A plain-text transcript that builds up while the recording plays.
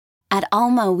At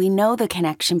Alma, we know the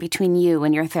connection between you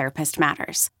and your therapist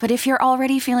matters. But if you're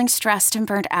already feeling stressed and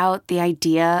burnt out, the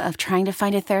idea of trying to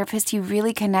find a therapist you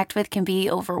really connect with can be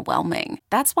overwhelming.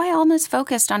 That's why Alma's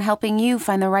focused on helping you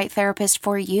find the right therapist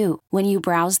for you. When you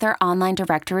browse their online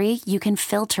directory, you can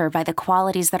filter by the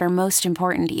qualities that are most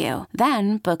important to you.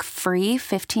 Then book free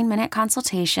 15-minute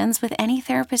consultations with any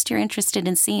therapist you're interested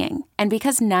in seeing. And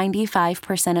because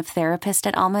 95% of therapists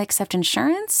at Alma accept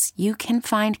insurance, you can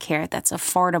find care that's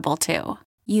affordable too.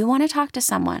 You want to talk to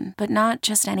someone, but not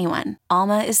just anyone.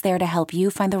 Alma is there to help you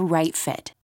find the right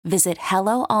fit. Visit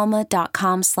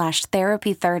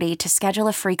helloalma.com/therapy30 to schedule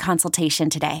a free consultation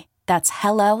today. That's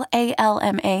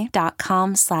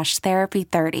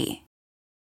helloalma.com/therapy30.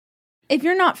 If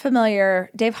you're not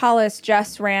familiar, Dave Hollis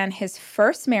just ran his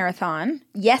first marathon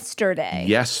yesterday.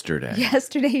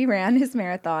 Yesterday he ran his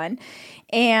marathon.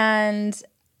 And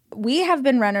we have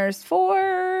been runners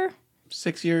for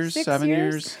 6 years, 7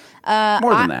 years.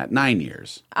 More than that, 9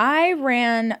 years. I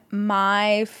ran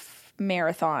my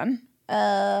marathon.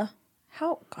 When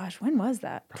was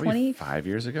that? Probably 5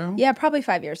 years ago? Yeah, probably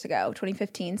 5 years ago.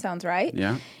 2015 sounds right.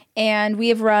 Yeah. And we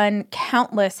have run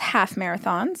countless half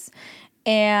marathons.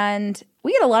 And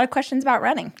we get a lot of questions about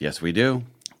running. Yes, we do.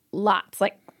 Lots,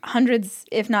 like hundreds,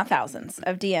 if not thousands,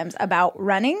 of DMs about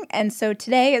running. And so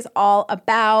today is all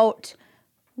about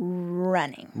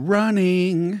running.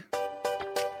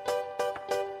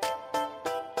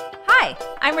 Hi,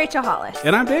 I'm Rachel Hollis.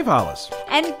 And I'm Dave Hollis.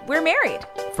 And we're married.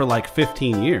 For like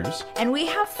 15 years. And we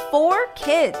have 4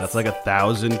 kids. That's like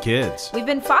 1,000 kids. We've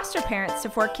been foster parents to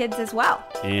 4 kids as well.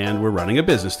 And we're running a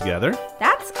business together.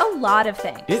 That's a lot of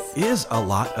things. It is a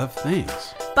lot of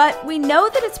things. But we know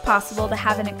that it's possible to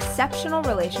have an exceptional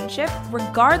relationship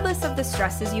regardless of the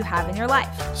stresses you have in your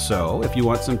life. So if you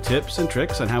want some tips and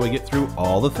tricks on how we get through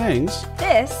all the things,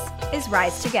 this is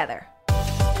Rise Together.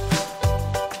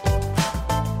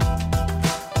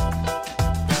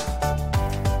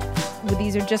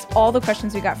 These are just all the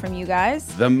questions we got from you guys.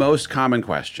 The most common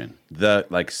question, the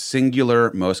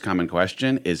singular most common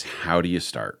question is, how do you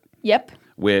start? Yep.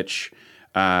 Which,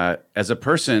 as a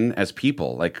person, as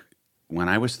people, like when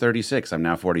I was 36, I'm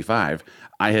now 45,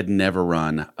 I had never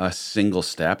run a single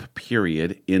step,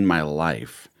 period, in my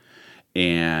life.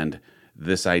 And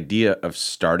this idea of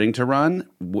starting to run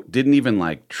didn't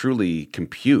even truly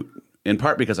compute, in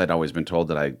part because I'd always been told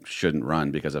that I shouldn't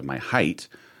run because of my height,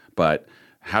 but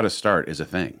how to start is a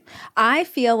thing. I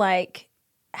feel like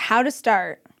how to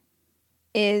start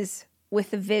is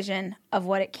with the vision of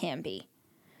what it can be.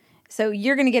 So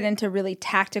you're going to get into really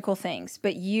tactical things,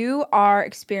 but you are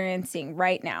experiencing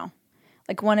right now,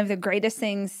 one of the greatest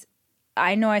things,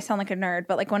 I know I sound like a nerd,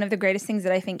 but one of the greatest things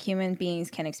that I think human beings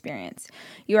can experience.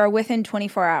 You are within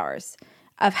 24 hours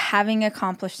of having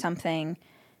accomplished something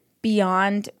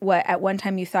beyond what at one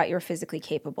time you thought you were physically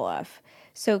capable of.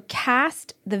 So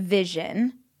cast the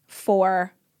vision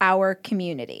for our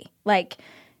community. What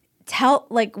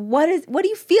do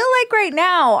you feel like right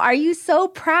now? Are you so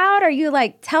proud? Are you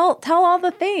tell all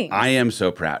the things? I am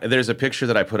so proud. There's a picture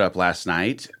that I put up last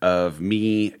night of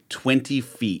me 20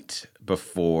 feet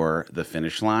before the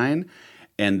finish line,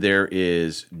 and there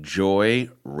is joy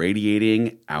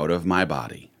radiating out of my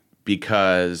body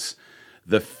because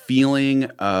the feeling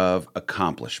of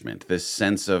accomplishment, this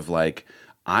sense of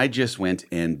I just went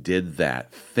and did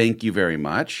that, thank you very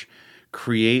much,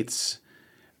 creates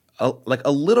a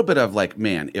little bit of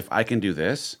man, if I can do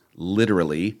this,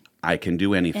 literally, I can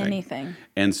do anything.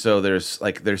 And so there's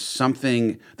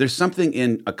something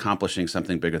in accomplishing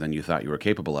something bigger than you thought you were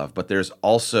capable of, but there's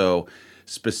also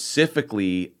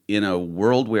specifically in a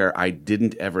world where I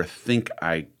didn't ever think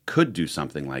I could do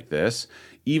something like this,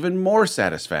 even more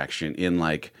satisfaction in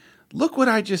look what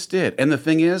I just did. And the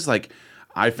thing is,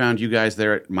 I found you guys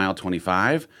there at mile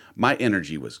 25. My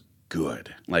energy was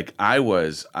good.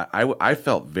 I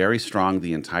felt very strong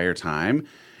the entire time.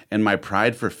 And my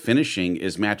pride for finishing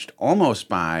is matched almost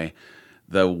by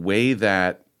the way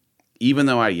that even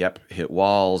though I hit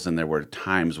walls and there were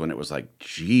times when it was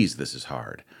geez, this is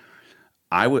hard.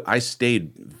 I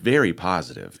stayed very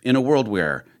positive in a world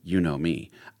where, you know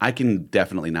me, I can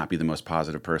definitely not be the most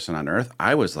positive person on earth.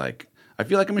 I was I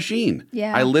feel like a machine.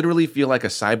 Yeah. I literally feel like a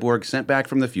cyborg sent back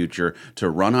from the future to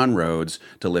run on roads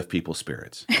to lift people's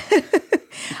spirits.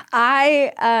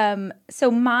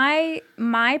 So my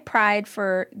pride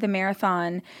for the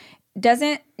marathon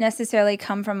doesn't necessarily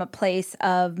come from a place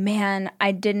of, man,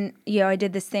 I did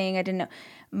this thing, I didn't know.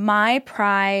 My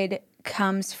pride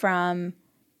comes from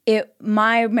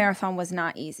my marathon was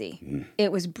not easy.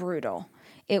 It was brutal.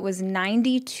 It was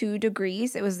 92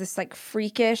 degrees. It was this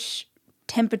freakish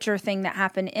temperature thing that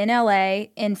happened in LA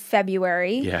in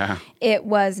February. Yeah. It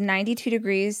was 92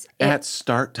 degrees. At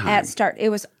start time. It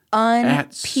was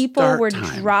people start were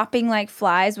time. dropping like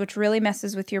flies, which really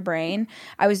messes with your brain.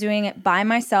 I was doing it by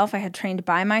myself. I had trained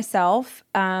by myself.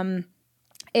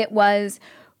 It was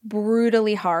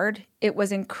brutally hard. It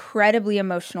was incredibly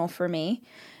emotional for me.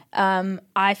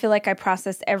 I feel like I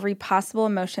processed every possible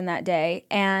emotion that day.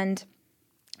 And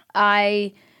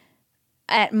at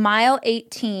mile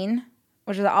 18,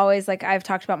 which is always like, I've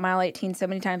talked about mile 18 so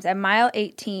many times. At mile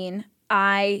 18,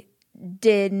 I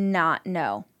did not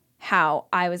know how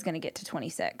I was going to get to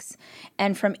 26.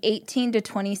 And from 18 to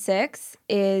 26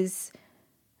 is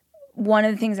one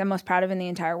of the things I'm most proud of in the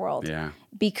entire world. Yeah.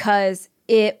 Because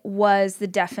it was the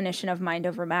definition of mind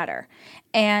over matter.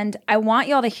 And I want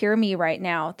y'all to hear me right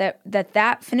now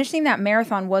that finishing that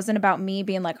marathon wasn't about me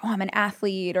being like, oh, I'm an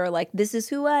athlete, or like, this is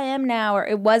who I am now, or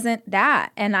it wasn't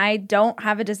that. And I don't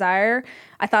have a desire.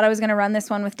 I thought I was going to run this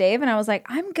one with Dave, and I was like,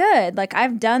 I'm good. Like,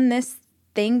 I've done this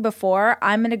thing before.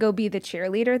 I'm going to go be the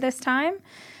cheerleader this time.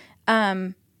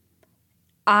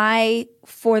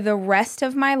 For the rest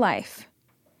of my life,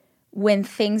 when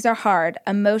things are hard,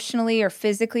 emotionally or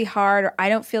physically hard, or I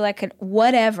don't feel like it,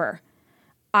 whatever,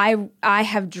 I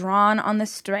have drawn on the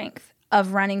strength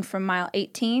of running from mile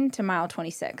 18 to mile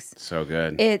 26. So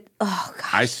good. Oh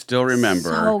gosh. I still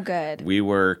remember. So good. We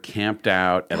were camped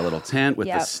out at a little tent with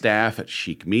the Yep. staff at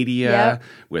Chic Media Yep.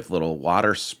 with little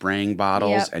water spraying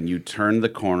bottles, Yep. and you turned the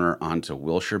corner onto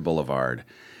Wilshire Boulevard,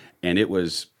 and it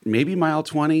was maybe mile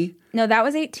 20. No, that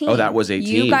was 18. Oh, that was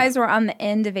 18. You guys were on the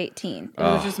end of 18. It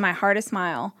was just my hardest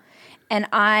mile. And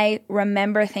I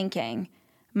remember thinking,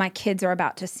 my kids are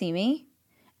about to see me,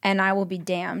 and I will be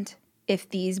damned if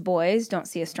these boys don't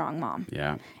see a strong mom.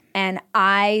 Yeah. And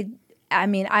I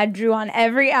drew on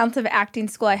every ounce of acting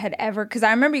school I had ever, because I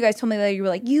remember you guys told me later, you were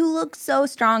like, you look so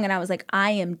strong. And I was like,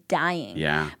 I am dying.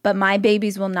 Yeah. But my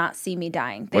babies will not see me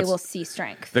dying. They will see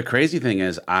strength. The crazy thing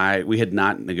is, we had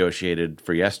not negotiated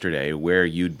for yesterday where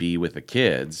you'd be with the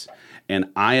kids. And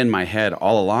I, in my head,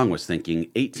 all along was thinking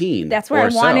 18. That's where I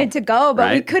wanted to go, but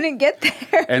we right? couldn't get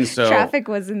there. And so traffic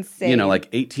was insane. You know, like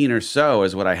 18 or so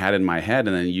is what I had in my head.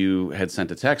 And then you had sent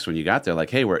a text when you got there, like,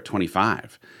 hey, we're at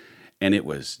 25. And it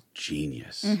was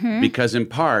genius. Because in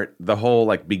part, the whole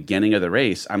like beginning of the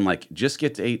race, I'm like, just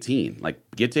get to 18. Like,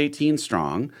 get to 18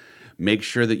 strong. Make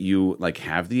sure that you like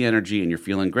have the energy and you're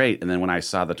feeling great. And then when I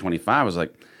saw the 25, I was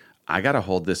like, I got to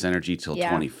hold this energy till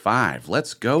 25.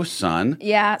 Let's go, son.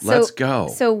 Yeah. Let's go.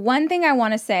 So one thing I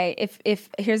want to say, if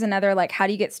here's another, like, how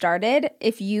do you get started?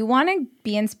 If you want to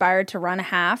be inspired to run a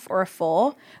half or a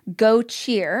full, go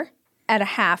cheer at a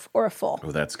half or a full.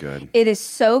 Oh, that's good. It is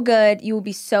so good. You will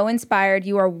be so inspired.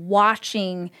 You are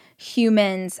watching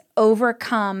humans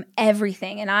overcome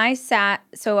everything. And I sat,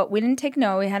 so we didn't take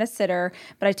Noah, we had a sitter,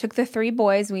 but I took the 3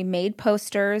 boys, we made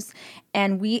posters,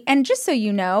 and just so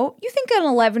you know, you think an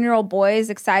 11-year-old boy is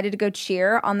excited to go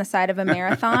cheer on the side of a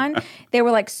marathon. They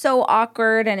were like so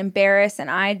awkward and embarrassed, and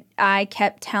I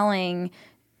kept telling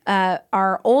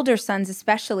our older sons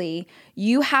especially,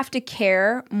 you have to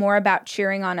care more about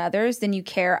cheering on others than you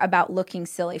care about looking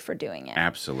silly for doing it.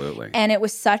 Absolutely. And it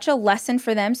was such a lesson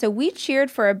for them. So we cheered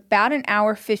for about an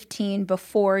hour 15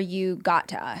 before you got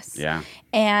to us. Yeah.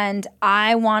 And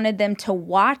I wanted them to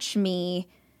watch me,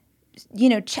 you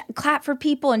know, clap for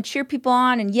people and cheer people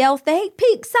on and yell, hey,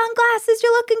 pink sunglasses,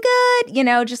 you're looking good. You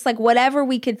know, just like whatever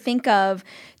we could think of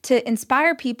to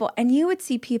inspire people. And you would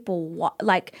see people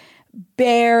like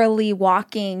barely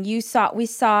walking. We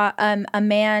saw a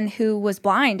man who was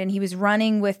blind, and he was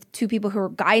running with 2 people who were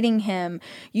guiding him.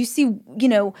 You see, you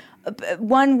know,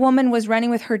 one woman was running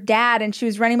with her dad, and she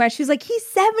was running by. She was like, he's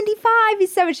 75.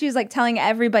 He's 70. She was like telling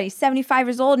everybody, 75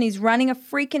 years old, and he's running a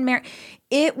freaking marathon.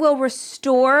 It will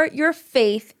restore your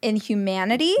faith in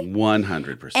humanity.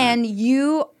 100%.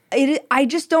 And I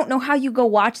just don't know how you go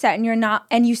watch that and you're not,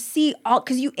 and you see all,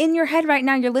 because you in your head right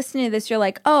now, you're listening to this, you're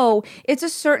like, oh, it's a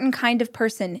certain kind of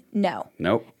person. No.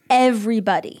 Nope.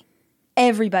 Everybody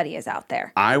is out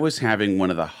there. I was having one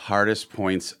of the hardest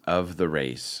points of the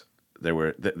race. There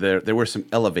were some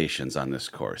elevations on this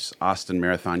course. Austin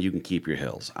Marathon, you can keep your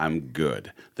hills. I'm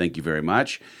good. Thank you very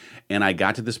much. And I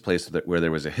got to this place where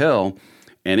there was a hill,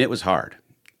 and it was hard.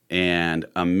 And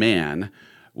a man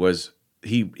was...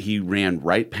 He ran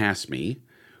right past me.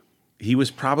 He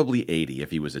was probably 80 if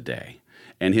he was a day.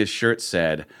 And his shirt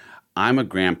said, I'm a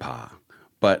grandpa,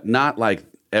 but not like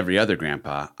every other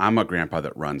grandpa. I'm a grandpa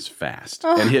that runs fast.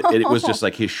 And it was just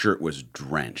like his shirt was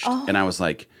drenched. And I was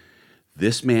like,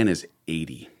 this man is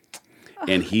 80.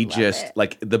 And he just,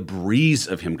 like, the breeze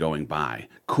of him going by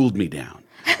cooled me down.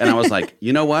 And I was like,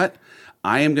 you know what?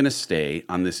 I am going to stay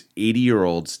on this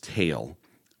 80-year-old's tail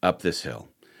up this hill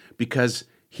because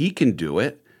he can do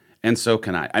it and so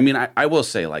can I. I mean, I will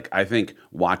say, like, I think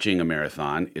watching a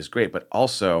marathon is great, but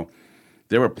also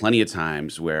there were plenty of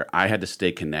times where I had to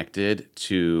stay connected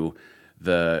to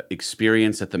the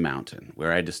experience at the mountain,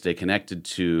 where I had to stay connected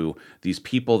to these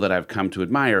people that I've come to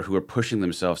admire who are pushing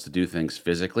themselves to do things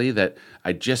physically that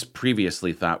I just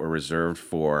previously thought were reserved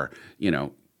for,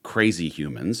 crazy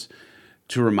humans,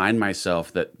 to remind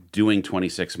myself that doing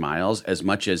 26 miles, as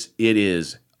much as it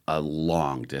is a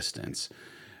long distance,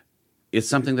 it's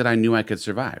something that I knew I could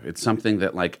survive. It's something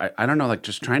that, like, I don't know, like,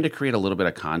 just trying to create a little bit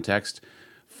of context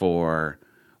for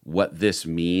what this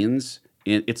means.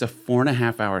 It's a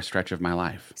 4.5-hour stretch of my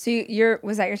life. So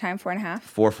was that your time, 4.5?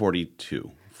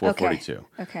 4:42. 4:42.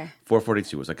 Okay.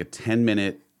 4:42 was like a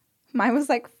 10-minute. Mine was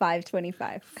like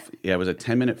 5:25. Yeah, it was a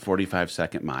 10-minute,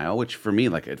 45-second mile, which for me,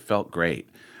 like, it felt great.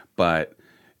 But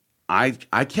I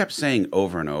kept saying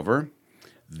over and over,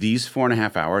 these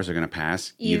 4.5 hours are going to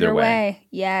pass either way.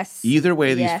 Yes. Either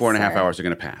way, these Yes, 4.5 sir. hours are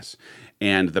going to pass.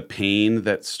 And the pain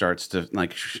that starts to,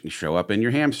 like, show up in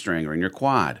your hamstring or in your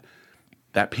quad,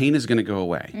 that pain is going to go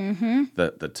away. Mm-hmm.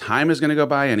 The time is going to go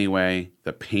by anyway.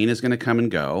 The pain is going to come and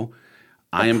go.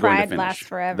 I am going to finish. The pride lasts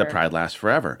forever. The pride lasts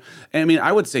forever. And I mean,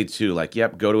 I would say too, like,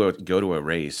 yep, go to a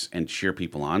race and cheer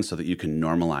people on so that you can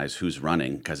normalize who's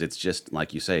running, because it's just,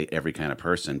 like you say, every kind of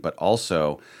person. But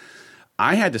also,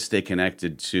 I had to stay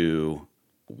connected to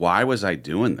why was I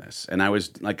doing this? And I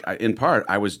was like, in part,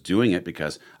 I was doing it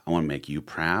because I want to make you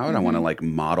proud. Mm-hmm. I want to, like,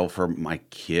 model for my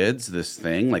kids this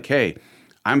thing. Like, hey,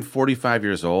 I'm 45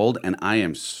 years old and I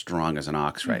am strong as an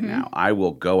ox right now. I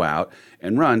will go out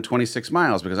and run 26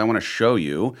 miles because I want to show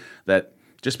you that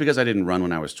just because I didn't run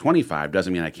when I was 25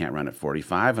 doesn't mean I can't run at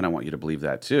 45, and I want you to believe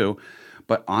that too.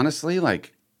 But honestly,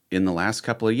 like, in the last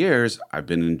couple of years, I've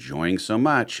been enjoying so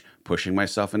much, pushing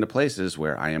myself into places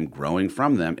where I am growing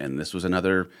from them, and this was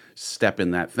another step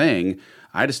in that thing.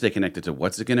 I had to stay connected to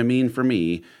what's it going to mean for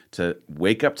me to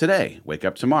wake up today, wake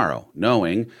up tomorrow,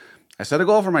 knowing I set a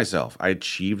goal for myself. I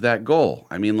achieved that goal.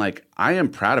 I mean, like, I am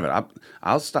proud of it.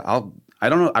 I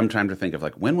don't know. I'm trying to think of,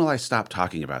 like, when will I stop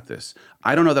talking about this?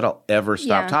 I don't know that I'll ever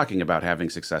stop talking about having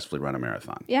successfully run a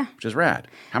marathon. Yeah. Which is rad.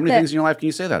 How many things in your life can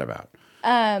you say that about?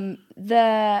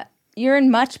 You're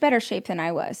in much better shape than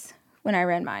I was when I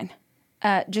ran mine.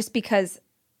 Just because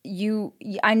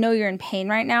I know you're in pain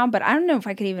right now, but I don't know if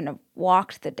I could even have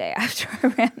walked the day after I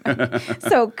ran mine.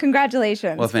 So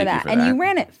congratulations Well, for thank you that. for And that. you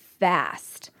ran it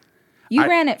fast. You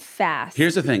ran it fast.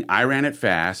 Here's the thing. I ran it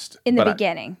fast. In the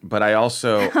beginning. But I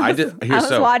also, I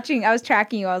was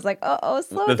tracking you. I was like,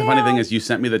 slow down. The funny thing is, you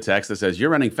sent me the text that says, you're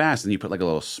running fast, and you put, like, a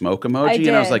little smoke emoji. I did.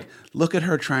 And I was like, look at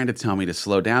her trying to tell me to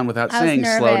slow down without I was saying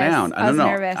slow nervous. down. I was don't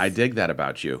know. nervous. I dig that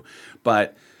about you.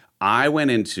 But I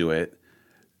went into it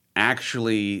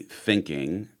actually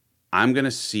thinking, I'm going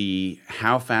to see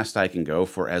how fast I can go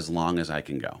for as long as I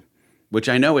can go. Which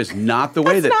I know is not the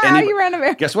way that not how you run a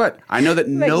marathon. Guess what? I know that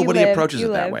nobody lived. approaches You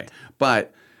it that lived. way.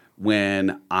 But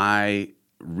when I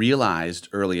realized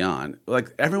early on,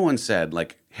 like, everyone said,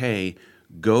 like, hey,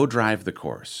 go drive the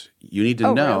course. You need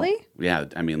to know. Really? Yeah,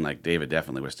 I mean, like, David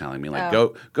definitely was telling me, like,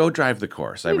 Oh. go drive the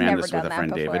course. I We've ran never this with a done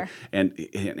friend, that David,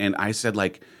 before. and I said,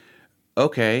 like,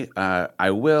 okay,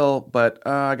 I will, but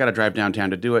I got to drive downtown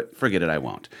to do it. Forget it, I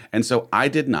won't. And so I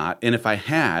did not. And if I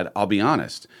had, I'll be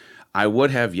honest, I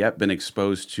would have yet been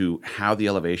exposed to how the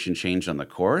elevation changed on the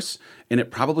course, and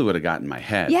it probably would have gotten in my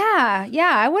head. Yeah,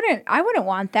 I wouldn't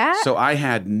want that. So I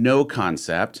had no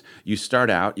concept. You start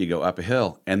out, you go up a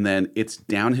hill, and then it's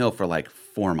downhill for like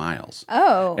 4 miles.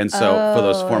 Oh. And so for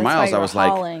those 4 that's miles, why I you was were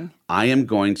like, hauling. I am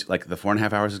going to, like, the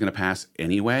 4.5 hours is going to pass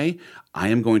anyway. I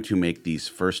am going to make these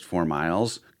first 4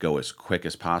 miles go as quick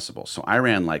as possible. So I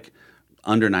ran like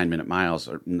under 9-minute miles,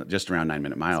 or just around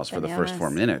 9-minute miles for the first 4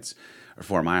 minutes. Or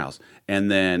 4 miles.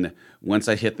 And then once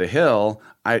I hit the hill,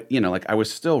 I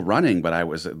was still running, but I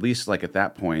was at least, like, at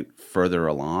that point further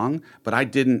along. But I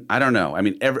don't know. I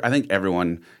mean, I think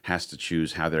everyone has to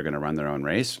choose how they're going to run their own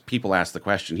race. People ask the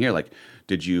question here, like,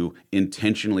 did you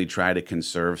intentionally try to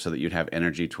conserve so that you'd have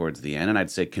energy towards the end? And I'd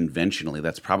say conventionally,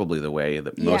 that's probably the way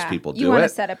that most people do it. You want to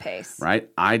set a pace. Right?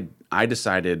 I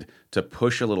decided to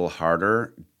push a little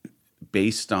harder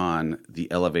based on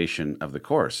the elevation of the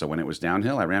course. So when it was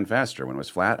downhill, I ran faster. When it was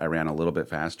flat, I ran a little bit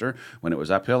faster. When it was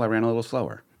uphill, I ran a little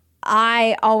slower.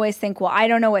 I always think, well, I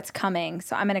don't know what's coming,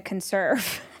 so I'm going to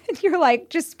conserve. And you're like,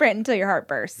 just sprint until your heart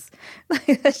bursts.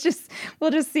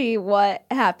 We'll just see what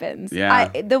happens. Yeah.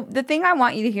 The thing I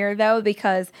want you to hear, though,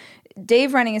 because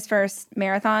Dave running his first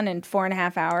marathon in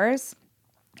 4.5 hours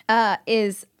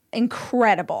is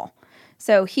incredible.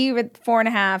 So he did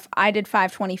 4.5, I did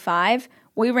 5:25.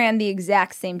 We ran the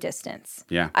exact same distance.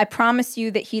 Yeah. I promise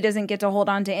you that he doesn't get to hold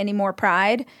on to any more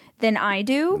pride than I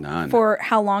do None. for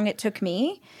how long it took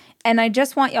me. And I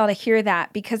just want y'all to hear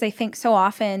that, because I think so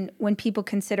often when people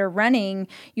consider running,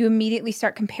 you immediately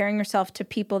start comparing yourself to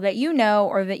people that you know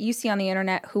or that you see on the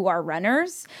internet who are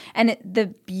runners. And the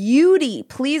beauty,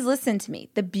 please listen to me,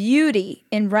 the beauty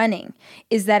in running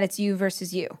is that it's you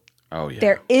versus you. Oh, yeah.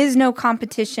 There is no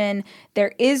competition.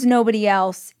 There is nobody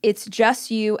else. It's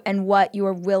just you and what you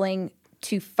are willing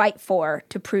to fight for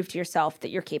to prove to yourself that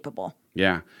you're capable.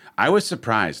 Yeah. I was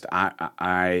surprised.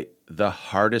 I the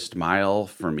hardest mile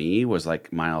for me was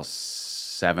like mile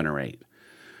 7 or 8,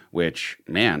 which,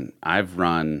 man, I've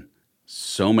run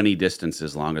so many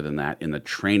distances longer than that in the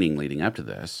training leading up to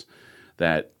this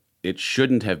that it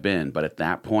shouldn't have been. But at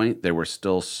that point, there were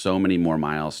still so many more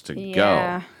miles to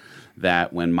go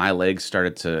that when my legs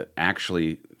started to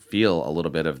actually feel a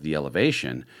little bit of the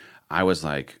elevation, I was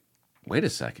like, wait a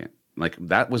second. Like,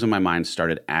 that was when my mind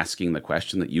started asking the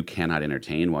question that you cannot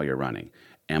entertain while you're running.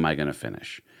 Am I going to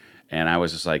finish? And I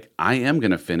was just like, I am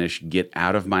going to finish. Get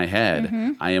out of my head.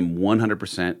 Mm-hmm. I am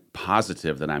 100%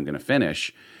 positive that I'm going to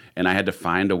finish. And I had to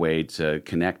find a way to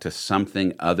connect to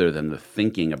something other than the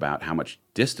thinking about how much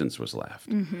distance was left.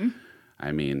 Mm-hmm.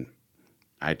 I mean,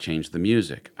 I changed the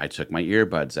music. I took my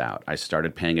earbuds out. I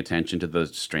started paying attention to the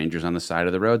strangers on the side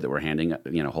of the road that were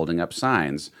holding up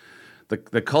signs.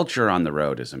 The culture on the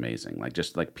road is amazing. Like,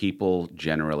 just like people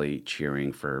generally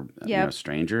cheering for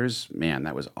strangers. Man,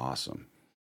 that was awesome.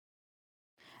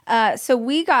 So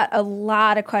we got a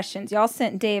lot of questions. Y'all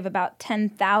sent Dave about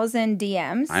 10,000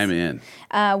 DMs. I'm in.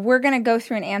 We're going to go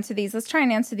through and answer these. Let's try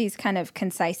and answer these kind of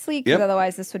concisely, because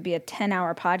otherwise this would be a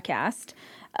 10-hour podcast.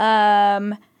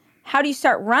 How do you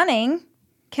start running?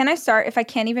 Can I start if I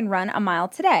can't even run a mile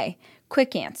today?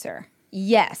 Quick answer.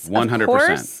 Yes. 100%. Of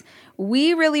course.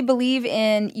 We really believe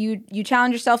in you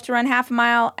challenge yourself to run half a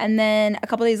mile, and then a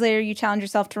couple days later you challenge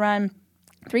yourself to run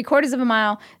 3/4 of a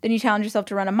mile, then you challenge yourself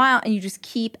to run a mile, and you just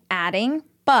keep adding.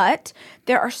 But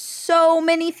there are so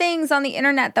many things on the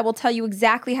internet that will tell you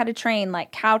exactly how to train,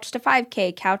 like couch to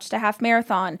 5K, couch to half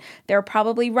marathon. There are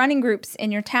probably running groups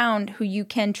in your town who you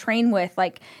can train with.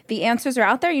 Like, the answers are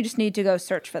out there. You just need to go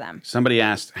search for them. Somebody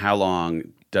asked, how long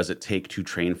does it take to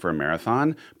train for a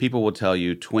marathon? People will tell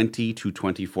you 20 to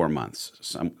 24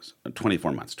 months.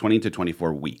 24 months, 20 to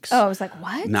 24 weeks. Oh, I was like,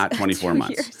 what? Not 24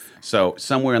 months. Years. So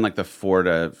somewhere in like the 4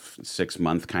 to 6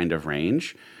 month kind of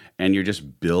range. And you're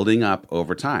just building up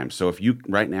over time. So if you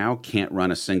right now can't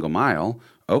run a single mile,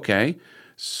 okay,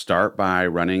 start by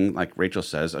running, like Rachel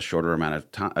says, a shorter amount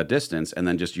of a distance, and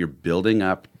then just you're building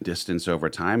up distance over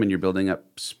time, and you're building up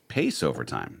pace over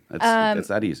time. It's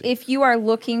that easy. If you are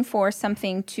looking for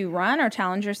something to run or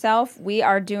challenge yourself, we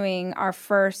are doing our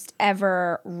first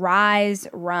ever Rise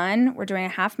Run. We're doing a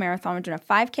half marathon. We're doing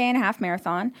a 5K and a half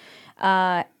marathon.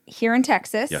 Here in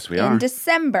Texas. Yes, we are. In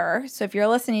December. So if you're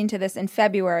listening to this in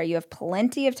February, you have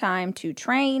plenty of time to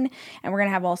train, and we're going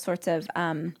to have all sorts of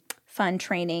fun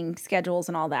training schedules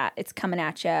and all that. It's coming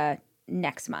at you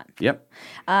next month. Yep.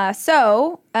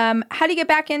 So how do you get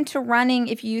back into running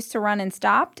if you used to run and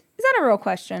stopped? Is that a real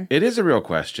question? It is a real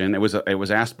question. It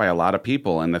was asked by a lot of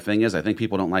people, and the thing is, I think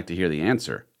people don't like to hear the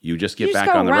answer. You just get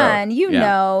back on the road. You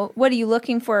know, what are you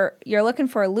looking for? You're looking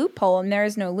for a loophole, and there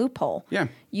is no loophole. Yeah.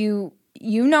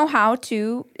 You know how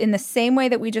to, in the same way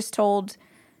that we just told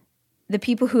the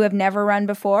people who have never run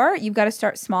before, you've got to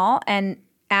start small and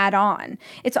add on.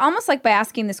 It's almost like by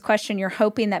asking this question, you're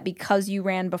hoping that because you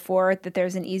ran before that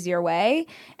there's an easier way.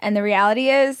 And the reality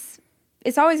is,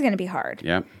 it's always going to be hard.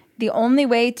 Yeah. The only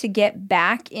way to get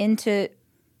back into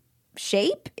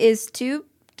shape is to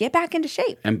get back into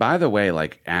shape. And by the way,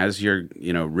 like, as you're,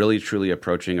 really truly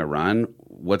approaching a run,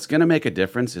 what's going to make a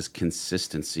difference is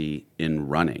consistency in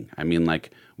running. I mean,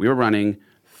 like, we were running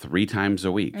 3 times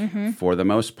a week for the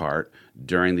most part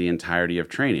during the entirety of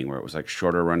training, where it was like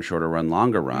shorter run,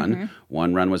 longer run.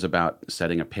 One run was about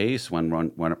setting a pace. One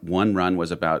run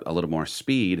was about a little more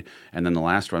speed. And then the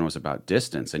last run was about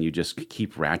distance. And you just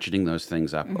keep ratcheting those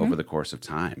things up over the course of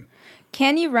time.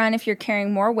 Can you run if you're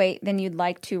carrying more weight than you'd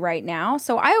like to right now?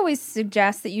 So I always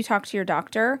suggest that you talk to your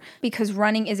doctor, because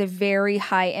running is a very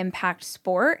high impact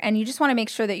sport, and you just want to make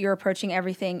sure that you're approaching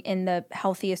everything in the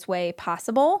healthiest way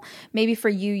possible. Maybe for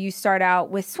you start out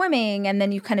with swimming, and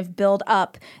then you kind of build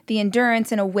up the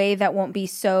endurance in a way that won't be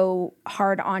so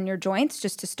hard on your joints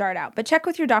just to start out. But check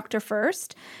with your doctor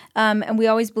first. And we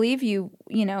always believe you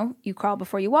crawl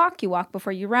before you walk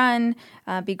before you run.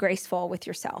 Be graceful with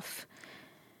yourself.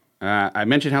 I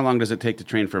mentioned how long does it take to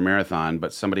train for a marathon,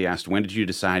 but somebody asked, when did you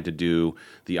decide to do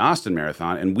the Austin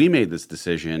Marathon? And we made this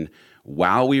decision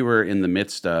while we were in the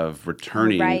midst of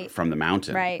returning from the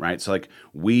mountain, right? So like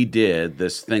we did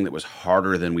this thing that was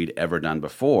harder than we'd ever done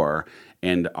before,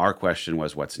 and our question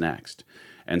was, what's next?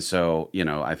 And so,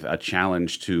 a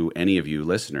challenge to any of you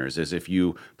listeners is if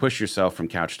you push yourself from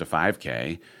couch to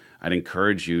 5K, I'd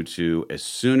encourage you to, as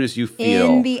soon as you feel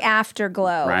in the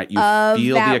afterglow, right, you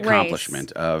feel the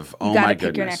accomplishment of, oh my goodness,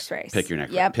 pick your next race.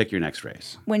 Pick your next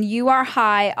race. When you are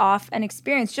high off an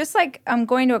experience, just like I'm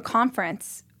going to a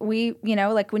conference,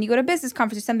 like when you go to a business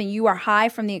conference or something, you are high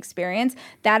from the experience.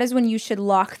 That is when you should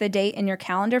lock the date in your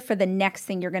calendar for the next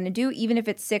thing you're going to do, even if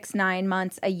it's 6, 9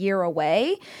 months, a year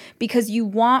away, because you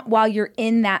want, while you're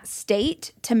in that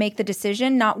state, to make the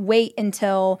decision, not wait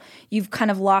until you've kind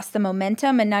of lost the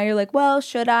momentum and now you're like, well,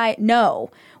 should I?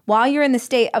 No. While you're in the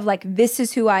state of like, this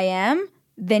is who I am,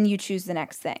 then you choose the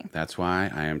next thing. That's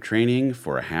why I am training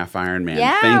for a half Ironman.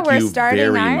 Yeah, we're starting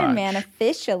Ironman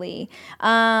officially.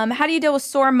 How do you deal with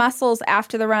sore muscles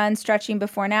after the run, stretching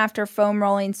before and after, foam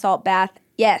rolling, salt bath?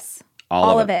 Yes,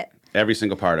 all of it. Every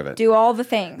single part of it. Do all the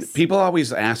things. People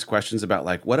always ask questions about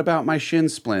like, what about my shin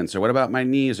splints, or what about my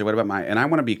knees, or what about and I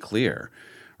want to be clear,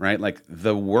 right? Like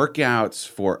the workouts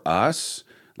for us,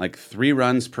 like 3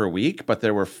 runs per week, but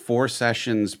there were 4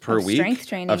 sessions per week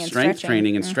of strength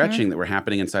training and stretching that were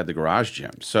happening inside the garage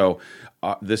gym. So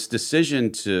this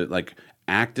decision to like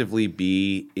actively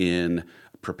be in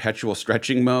perpetual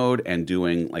stretching mode and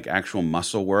doing like actual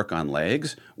muscle work on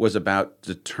legs was about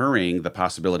deterring the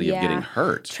possibility of getting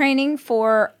hurt. Training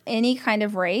for any kind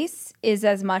of race is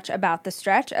as much about the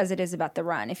stretch as it is about the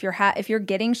run. If you're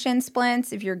getting shin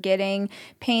splints, if you're getting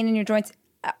pain in your joints,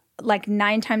 like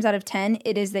 9 times out of 10,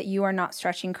 it is that you are not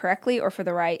stretching correctly or for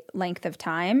the right length of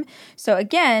time. So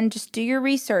again, just do your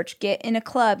research, get in a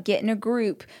club, get in a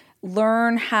group,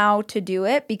 learn how to do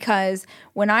it. Because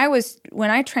when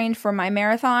I trained for my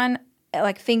marathon,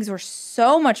 like things were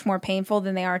so much more painful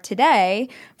than they are today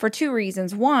for 2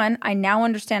 reasons. 1, I now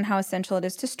understand how essential it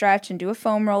is to stretch and do a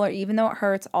foam roller, even though it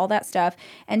hurts, all that stuff.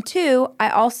 And 2, I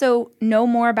also know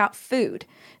more about food.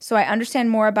 So I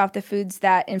understand more about the foods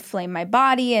that inflame my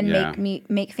body and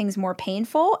make things more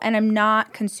painful. And I'm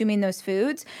not consuming those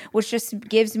foods, which just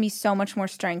gives me so much more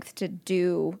strength to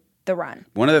do the run.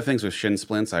 One of the things with shin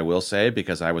splints, I will say,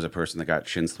 because I was a person that got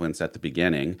shin splints at the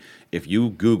beginning, if you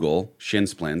Google shin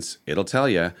splints, it'll tell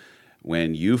you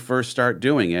when you first start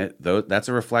doing it, that's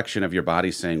a reflection of your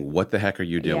body saying, what the heck are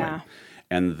you doing? Yeah.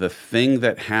 And the thing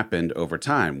that happened over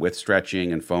time with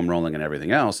stretching and foam rolling and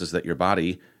everything else is that your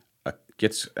body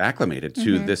gets acclimated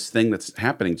to this thing that's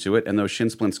happening to it, and those shin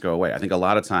splints go away. I think a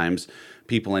lot of times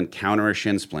people encounter a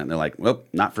shin splint, and they're like, well,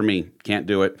 not for me, can't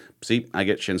do it. See, I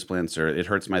get shin splints, or it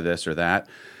hurts my this or that.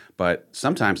 But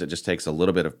sometimes it just takes a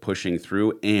little bit of pushing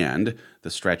through and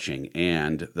the stretching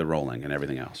and the rolling and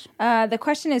everything else. The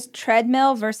question is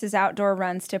treadmill versus outdoor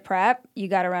runs to prep. You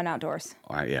got to run outdoors.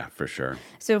 Yeah, for sure.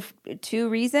 So 2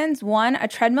 reasons. 1, a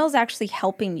treadmill is actually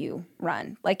helping you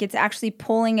run. Like it's actually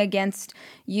pulling against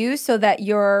you so that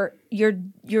you're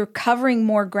covering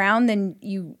more ground than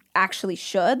you actually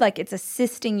should. Like it's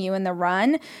assisting you in the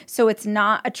run. So it's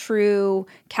not a true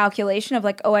calculation of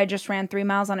like, oh, I just ran 3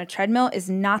 miles on a treadmill is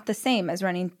not the same as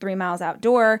running 3 miles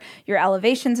outdoor. Your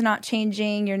elevation's not changing.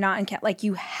 You're not like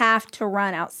you have to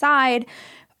run outside.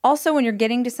 Also, when you're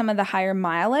getting to some of the higher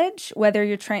mileage, whether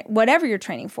you're whatever you're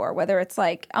training for, whether it's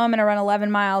like, oh, I'm going to run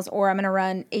 11 miles or I'm going to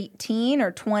run 18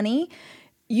 or 20,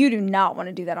 you do not want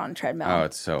to do that on a treadmill. Oh,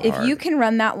 it's so hard. If you can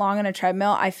run that long on a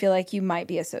treadmill, I feel like you might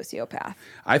be a sociopath.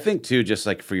 I think, too, just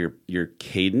like for your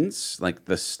cadence, like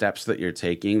the steps that you're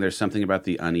taking, there's something about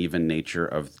the uneven nature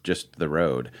of just the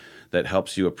road that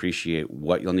helps you appreciate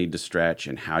what you'll need to stretch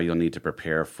and how you'll need to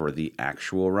prepare for the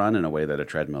actual run in a way that a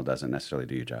treadmill doesn't necessarily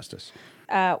do you justice.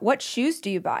 What shoes do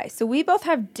you buy? So we both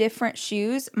have different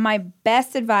shoes. My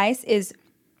best advice is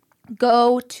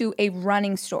go to a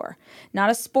running store, not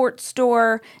a sports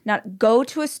store, go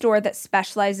to a store that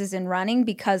specializes in running,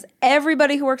 because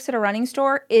everybody who works at a running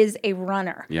store is a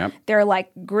runner. Yep. They're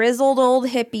like grizzled old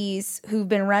hippies who've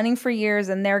been running for years,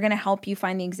 and they're going to help you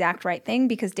find the exact right thing,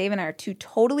 because Dave and I are 2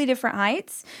 totally different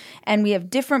heights and we have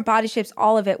different body shapes,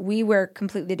 all of it. We wear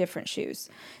completely different shoes.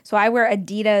 So I wear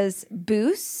Adidas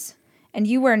Boosts. And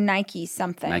you wear Nike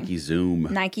something. Nike Zoom.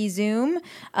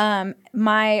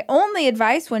 My only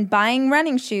advice when buying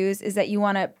running shoes is that you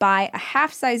want to buy a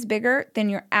half size bigger than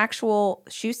your actual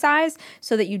shoe size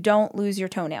so that you don't lose your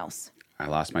toenails. I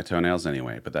lost my toenails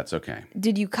anyway, but that's okay.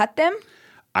 Did you cut them?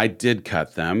 I did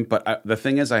cut them, but the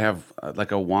thing is I have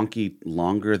like a wonky,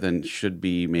 longer than should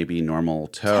be maybe normal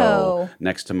toe.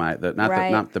 Next to my,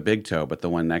 not the big toe, but the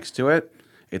one next to it.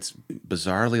 It's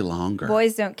bizarrely longer.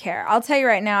 Boys don't care. I'll tell you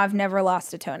right now, I've never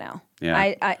lost a toenail.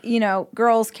 Yeah.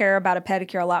 Girls care about a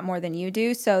pedicure a lot more than you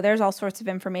do. So there's all sorts of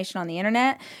information on the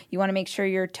internet. You want to make sure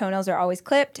your toenails are always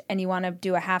clipped, and you want to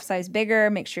do a half size bigger.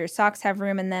 Make sure your socks have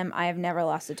room in them. I have never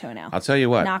lost a toenail. I'll tell you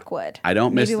what. Knock wood. I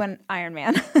don't miss. Maybe when Iron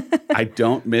Man. I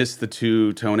don't miss the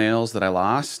 2 toenails that I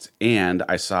lost, and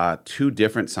I saw 2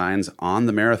 different signs on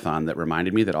the marathon that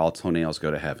reminded me that all toenails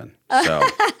go to heaven. So.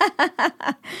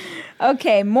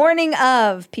 Okay, morning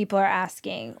of, people are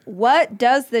asking, where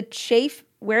does the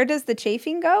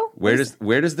chafing go? Where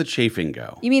does the chafing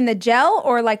go? You mean the gel,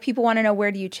 or like people want to know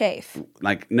where do you chafe?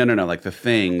 Like no, like the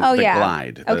thing,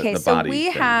 glide. Okay, the so body we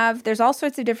thing. have, there's all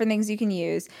sorts of different things you can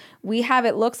use. We have,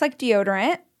 it looks like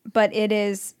deodorant, but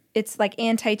it's like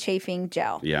anti-chafing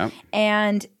gel. Yeah.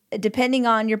 And depending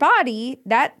on your body,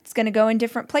 that's going to go in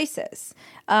different places.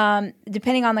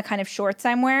 Depending on the kind of shorts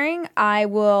I'm wearing, I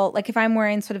will, like if I'm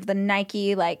wearing sort of the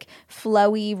Nike like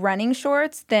flowy running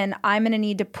shorts, then I'm going to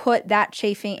need to put that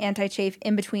anti-chafe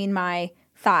in between my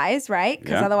thighs, right?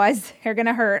 Because otherwise they're going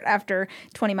to hurt after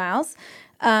 20 miles.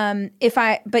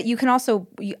 But you can also,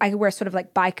 I could wear sort of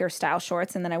like biker style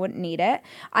shorts and then I wouldn't need it.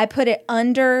 I put it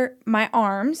under my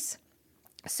arms.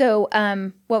 So,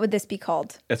 what would this be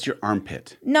called? That's your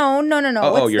armpit. No.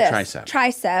 Oh, What's your this? tricep.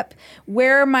 Tricep,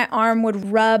 where my arm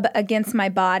would rub against my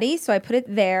body. So I put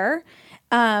it there.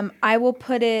 I will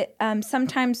put it,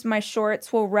 sometimes my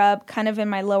shorts will rub kind of in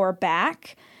my lower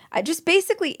back. Just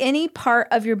basically any part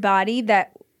of your body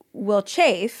that will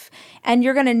chafe. And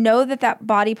you're going to know that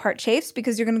body part chafes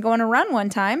because you're going to go on a run one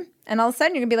time. And all of a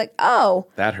sudden you're going to be like, oh.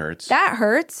 That hurts. That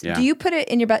hurts. Yeah. Do you put it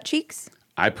in your butt cheeks?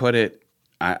 I put it.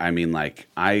 I mean, like,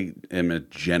 I am a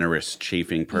generous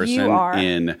chafing person You are.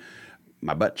 in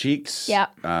my butt cheeks.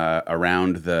 Yep.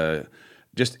 Around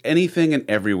just anything and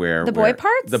everywhere. The boy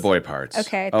parts? The boy parts.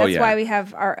 Okay. That's why we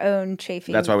have our own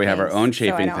chafing That's why we have our own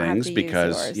chafing so I don't have things to use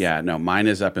because, yours. mine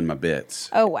is up in my bits.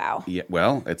 Oh, wow. Yeah,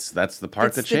 well, that's the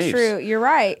part that It's chafes. true. You're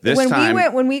right. This when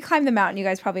time- when we climbed the mountain, you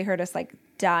guys probably heard us like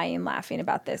dying laughing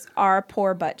about this. Our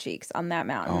poor butt cheeks on that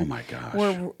mountain. Oh my gosh.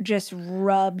 Were just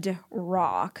rubbed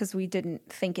raw because we didn't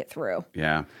think it through.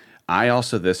 Yeah. I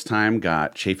also this time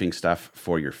got chafing stuff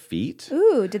for your feet.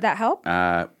 Ooh, did that help?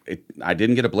 I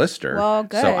didn't get a blister. Well,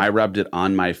 good. So I rubbed it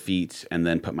on my feet and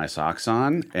then put my socks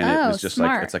on, and it was just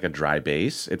smart. like it's like a dry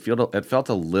base. It felt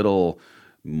a little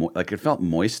like it felt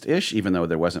moist-ish, even though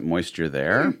there wasn't moisture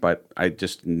there. But I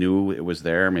just knew it was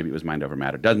there. Maybe it was mind over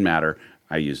matter. Doesn't matter.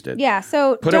 I used it. Yeah,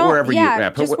 so put it wherever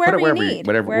just wherever you need. need.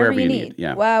 Wherever you need.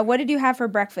 Yeah. Well, what did you have for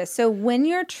breakfast? So when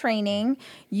you're training,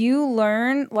 you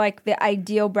learn like the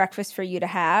ideal breakfast for you to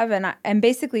have, and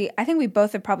basically, I think we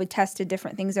both have probably tested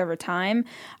different things over time.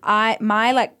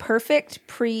 My like perfect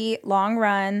pre-long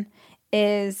run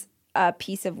is a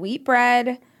piece of wheat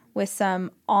bread with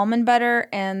some almond butter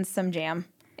and some jam.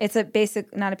 It's a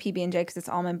basic, not a PB&J because it's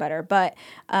almond butter, but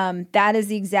that is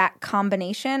the exact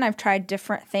combination. I've tried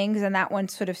different things, and that one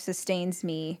sort of sustains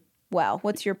me well.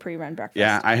 What's your pre-run breakfast?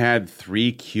 Yeah, I had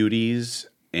 3 cuties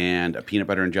and a peanut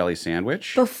butter and jelly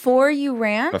sandwich Before you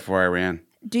ran? before I ran.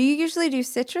 Do you usually do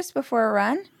citrus before a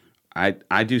run?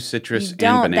 I do citrus You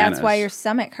don't. and bananas. That's why your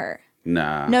stomach hurt.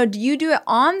 Nah. No, do you do it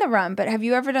on the run? But have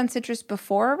you ever done citrus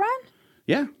before a run?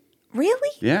 Yeah. Really?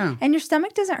 Yeah. And your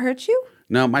stomach doesn't hurt you?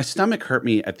 No, my stomach hurt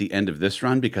me at the end of this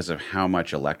run because of how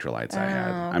much electrolytes I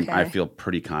had. okay. I feel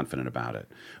pretty confident about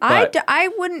it. I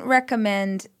wouldn't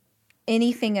recommend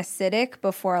anything acidic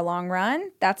before a long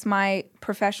run. That's my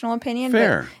professional opinion.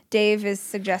 Fair. But Dave is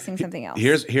suggesting something else.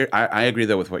 I agree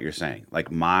though with what you're saying. Like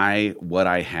what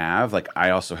I have, like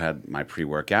I also had my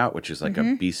pre-workout, which is like a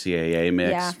BCAA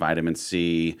mix, Yeah. vitamin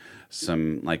C,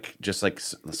 some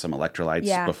some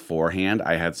electrolytes beforehand.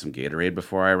 I had some Gatorade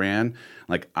before I ran.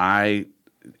 Like I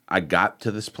got to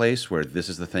this place where this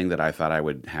is the thing that I thought I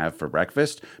would have for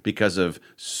breakfast because of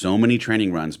so many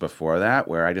training runs before that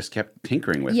where I just kept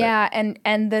tinkering with it. Yeah, and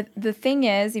the thing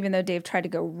is, even though Dave tried to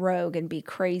go rogue and be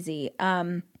crazy,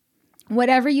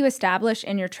 whatever you establish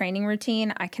in your training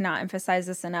routine, I cannot emphasize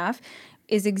this enough,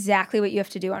 is exactly what you have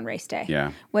to do on race day.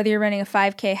 Yeah. Whether you're running a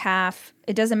 5K half,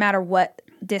 it doesn't matter what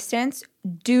distance,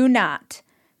 do not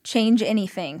change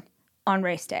anything on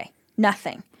race day.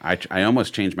 Nothing. I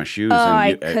almost changed my shoes. Oh, and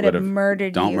I could have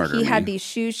murdered don't you. Murder He me. had these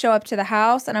shoes show up to the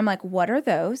house, and I'm like, what are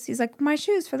those? He's like, my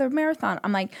shoes for the marathon.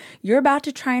 I'm like, you're about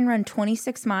to try and run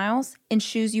 26 miles in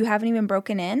shoes you haven't even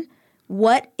broken in?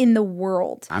 What in the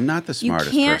world? I'm not the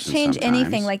smartest You can't person change sometimes.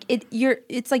 anything. Like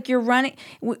it's like you're running.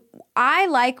 I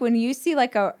like when you see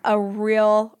like a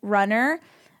real runner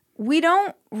we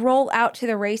don't roll out to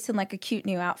the race in like a cute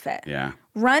new outfit. Yeah.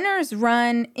 Runners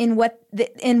run in what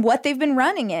they've been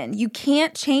running in. You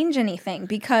can't change anything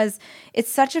because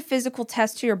it's such a physical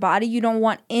test to your body. You don't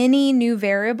want any new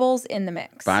variables in the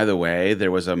mix. By the way, there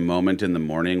was a moment in the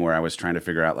morning where I was trying to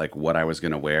figure out like what I was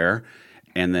going to wear.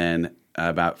 And then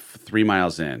about 3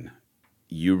 miles in,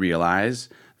 you realize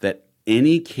that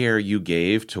any care you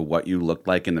gave to what you looked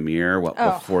like in the mirror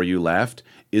before you left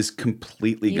is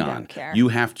completely gone. Don't care. You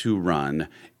have to run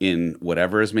in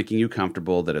whatever is making you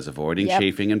comfortable, that is avoiding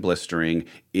chafing and blistering.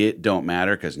 It don't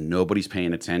matter because nobody's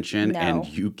paying attention and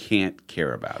you can't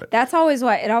care about it. That's always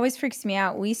it always freaks me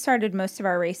out. We started most of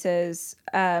our races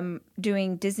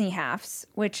doing Disney halves,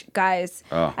 which, guys,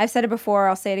 I've said it before,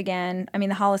 I'll say it again. I mean,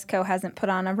 the Hollis Co. hasn't put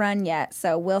on a run yet,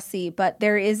 so we'll see. But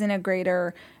there isn't a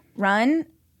greater run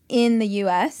in the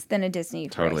U.S. than a Disney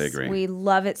race. Totally agree. We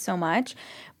love it so much.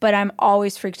 But I'm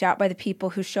always freaked out by the people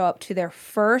who show up to their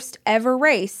first ever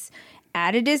race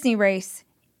at a Disney race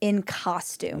in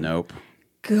costume. Nope.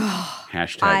 God.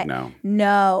 Hashtag no.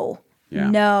 No.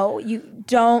 Yeah. No. You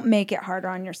don't make it harder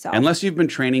on yourself. Unless you've been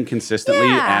training consistently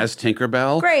as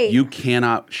Tinkerbell, Great. you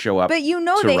cannot show up. But you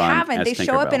know to they run haven't. as They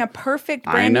show up Tinkerbell. in a perfect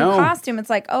brand new costume. It's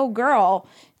like, oh, girl,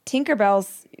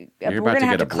 Tinkerbell's, we're about going to to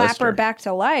have get to a clap her blister. back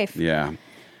to life. Yeah.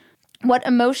 What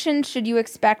emotion should you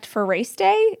expect for race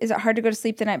day? Is it hard to go to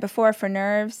sleep the night before for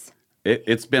nerves?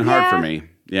 It's been hard for Yeah. me.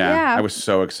 Yeah. I was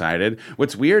so excited.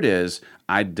 What's weird is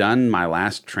I'd done my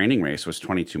last training race was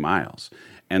 22 miles.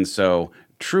 And so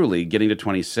truly getting to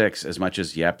 26, as much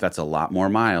as, that's a lot more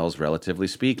miles, relatively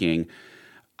speaking,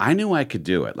 I knew I could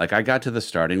do it. Like I got to the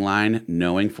starting line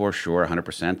knowing for sure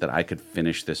 100% that I could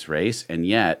finish this race. And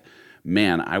yet,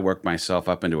 man, I worked myself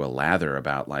up into a lather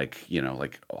about like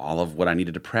all of what I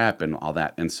needed to prep and all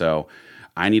that. And so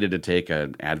I needed to take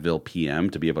an Advil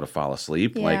PM to be able to fall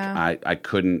asleep. Yeah. Like I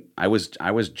couldn't, I was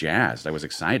jazzed. I was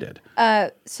excited.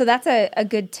 So that's a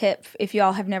good tip if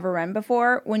y'all have never run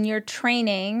before. When you're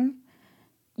training,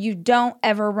 you don't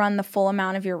ever run the full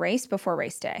amount of your race before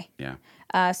race day.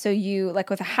 Yeah. So you, like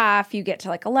with a half, you get to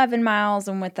like 11 miles,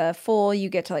 and with a full, you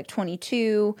get to like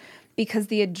 22, because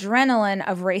the adrenaline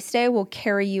of race day will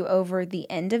carry you over the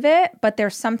end of it. But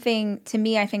there's something, to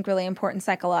me, I think really important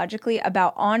psychologically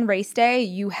about on race day,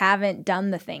 you haven't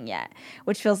done the thing yet,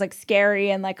 which feels like scary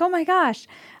and like, oh my gosh.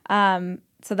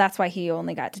 So that's why he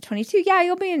only got to 22. Yeah,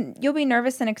 you'll be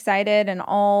nervous and excited and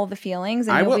all the feelings,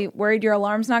 and you'll be worried your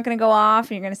alarm's not going to go off,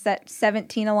 and you're going to set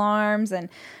 17 alarms, and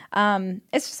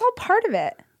it's just all part of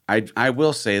it. I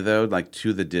will say though, like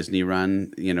to the Disney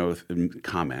run,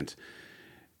 comment.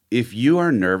 If you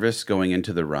are nervous going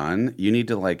into the run, you need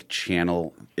to like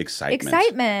channel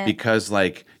excitement. Because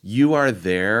like you are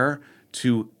there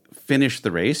to finish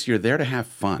the race. You're there to have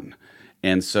fun.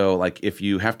 And so like if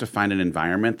you have to find an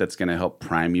environment that's going to help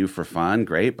prime you for fun,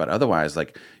 great. But otherwise,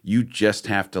 like you just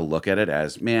have to look at it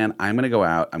as, man, I'm going to go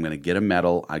out. I'm going to get a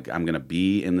medal. I'm going to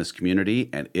be in this community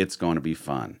and it's going to be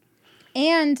fun.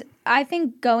 And I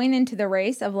think going into the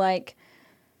race of like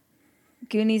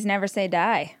Goonies never say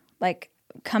die. Like,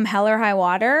 come hell or high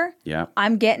water,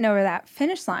 I'm getting over that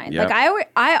finish line. Yep. Like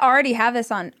I already have this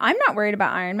on. I'm not worried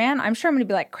about Ironman. I'm sure I'm going to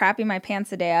be like crapping my pants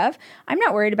the day of. I'm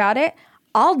not worried about it.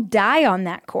 I'll die on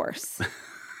that course.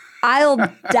 I'll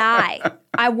die.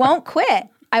 I won't quit.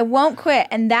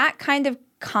 And that kind of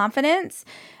confidence.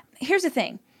 Here's the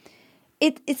thing.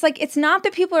 It's like, it's not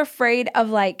that people are afraid of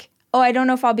like, oh, I don't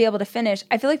know if I'll be able to finish.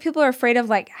 I feel like people are afraid of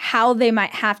like how they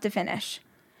might have to finish.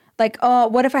 Like, oh,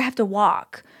 what if I have to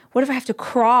walk? What if I have to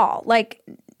crawl? Like,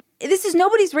 this is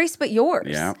nobody's race but yours.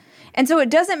 Yeah. And so it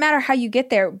doesn't matter how you get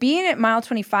there. Being at mile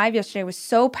 25 yesterday was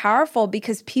so powerful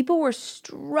because people were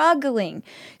struggling.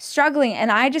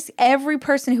 And every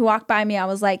person who walked by me, I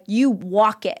was like, you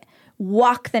walk it.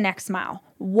 Walk the next mile.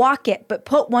 Walk it, but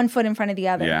put one foot in front of the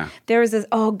other. Yeah. There was this,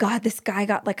 oh God, this guy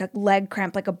got like a leg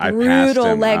cramp, like a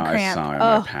brutal leg cramp. I saw him.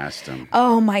 I passed him.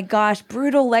 Oh my gosh,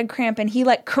 brutal leg cramp. And he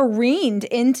like careened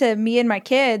into me and my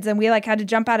kids, and we like had to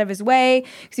jump out of his way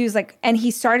because he was like, and he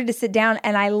started to sit down,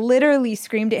 and I literally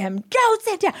screamed at him, don't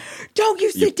sit down. Don't you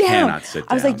sit down. You cannot sit down.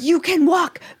 I was like, you can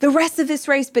walk the rest of this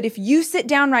race, but if you sit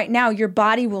down right now, your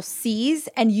body will seize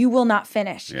and you will not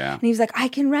finish. Yeah. And he was like, I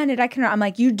can run it. I'm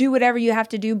like, you do whatever you have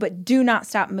to do, but do not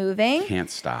stop moving. Can't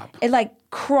stop. It like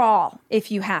crawl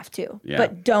if you have to, Yeah.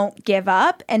 but don't give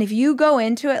up. And if you go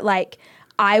into it like,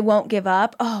 I won't give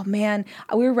up. Oh man,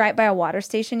 we were right by a water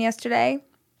station yesterday,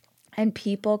 and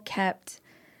people kept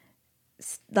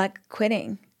like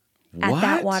quitting. at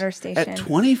that What? water station. At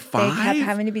 25? They kept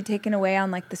having to be taken away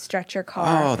on like the stretcher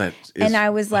car. Oh, that is and I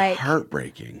was like,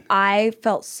 heartbreaking. I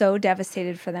felt so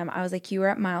devastated for them. I was like, you were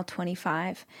at mile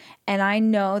 25, and I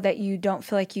know that you don't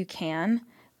feel like you can,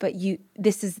 but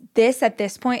this at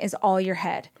this point is all your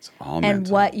head. It's all and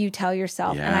mental. what you tell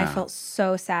yourself. And I Yeah. felt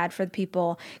so sad for the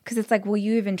people because it's like, will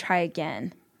you even try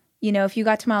again? You know, if you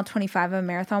got to mile 25 of a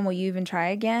marathon, will you even try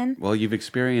again? Well, you've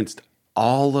experienced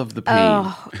all of the pain.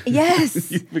 Oh,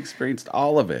 yes. You've experienced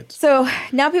all of it. So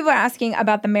now people are asking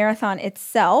about the marathon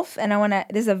itself, and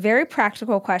this is a very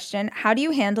practical question. How do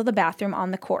you handle the bathroom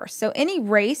on the course? So any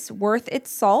race worth its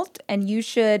salt, and you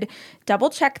should double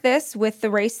check this with the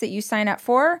race that you sign up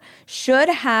for, should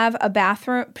have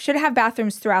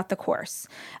bathrooms throughout the course.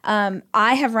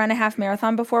 I have run a half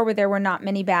marathon before where there were not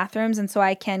many bathrooms, and so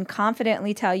I can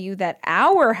confidently tell you that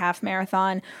our half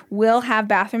marathon will have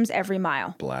bathrooms every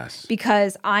mile. Bless.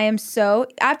 Because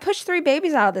I've pushed 3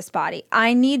 babies out of this body.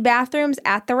 I need bathrooms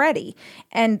at the ready.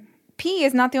 And pee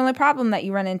is not the only problem that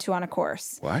you run into on a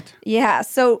course. What? Yeah.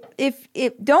 So if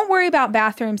don't worry about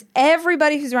bathrooms.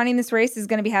 Everybody who's running this race is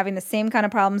going to be having the same kind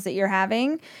of problems that you're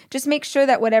having. Just make sure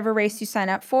that whatever race you sign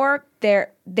up for,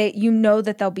 you know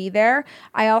that they'll be there.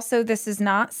 This is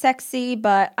not sexy,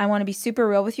 but I want to be super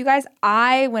real with you guys.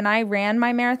 When I ran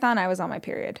my marathon, I was on my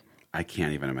period. I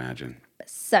can't even imagine.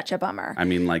 Such a bummer. I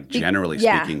mean, like generally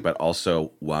speaking, but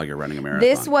also while you're running a marathon.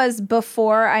 This was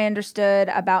before I understood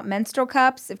about menstrual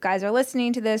cups. If guys are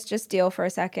listening to this, just deal for a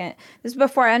second. This is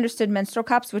before I understood menstrual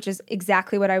cups, which is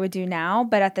exactly what I would do now.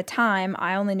 But at the time,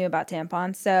 I only knew about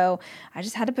tampons. So I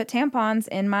just had to put tampons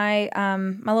in my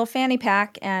my little fanny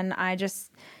pack, and I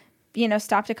just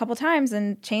stopped a couple times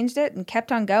and changed it and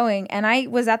kept on going. And I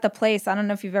was at the place, I don't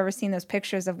know if you've ever seen those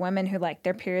pictures of women who like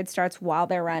their period starts while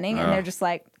they're running and they're just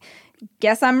like,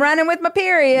 guess I'm running with my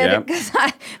period, because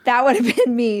that would have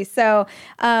been me. So,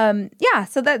 so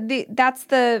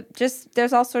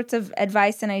there's all sorts of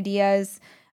advice and ideas.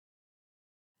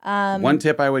 One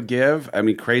tip I would give, I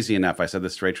mean, crazy enough, I said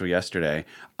this to Rachel yesterday,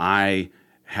 I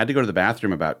had to go to the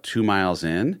bathroom about 2 miles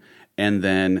in, and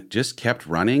then just kept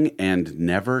running and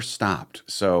never stopped.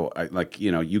 So,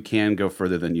 you can go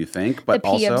further than you think, but the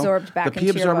pee also absorbed back the pee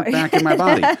into your absorbed body. back in my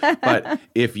body. But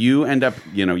if you end up,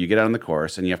 you get out on the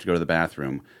course and you have to go to the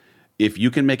bathroom, if you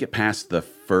can make it past the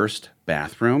first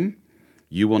bathroom,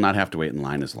 you will not have to wait in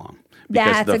line as long.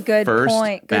 Because That's a good first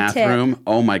point. Good bathroom, tip.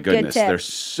 oh my goodness, tip. there's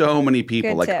so many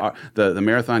people. Good tip. The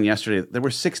marathon yesterday, there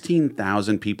were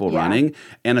 16,000 people running,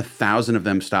 and 1,000 of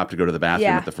them stopped to go to the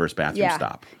bathroom at the first bathroom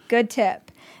stop. Good tip.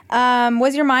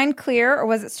 Was your mind clear, or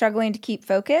was it struggling to keep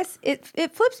focus? It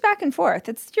flips back and forth.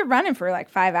 You're running for like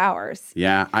 5 hours.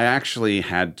 Yeah, I actually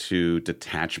had to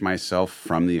detach myself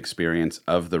from the experience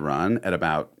of the run at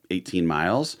about 18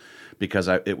 miles because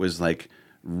it was like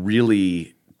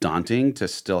really daunting to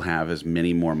still have as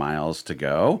many more miles to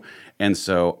go. And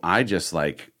so I just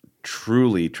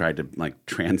truly tried to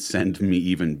transcend me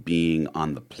even being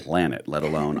on the planet, let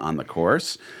alone on the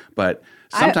course. But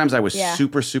sometimes I was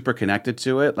super, super connected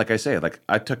to it. Like I say,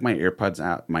 I took my earbuds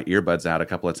out a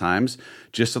couple of times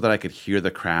just so that I could hear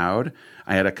the crowd.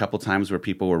 I had a couple times where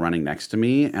people were running next to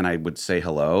me and I would say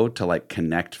hello to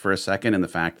connect for a second in the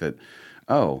fact that,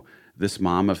 oh, this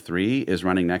mom of 3 is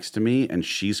running next to me and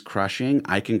she's crushing.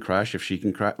 I can crush if she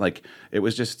can crush. It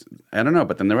was just, I don't know.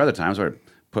 But then there were other times where I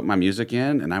put my music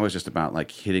in and I was just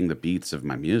about hitting the beats of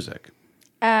my music.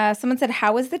 Someone said,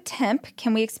 how was the temp? What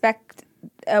can we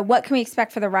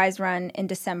expect for the Rise Run in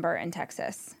December in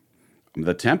Texas?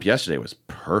 The temp yesterday was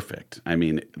perfect. I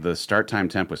mean, the start time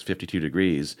temp was 52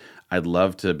 degrees. I'd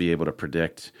love to be able to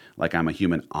predict, I'm a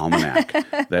human almanac,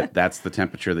 that's the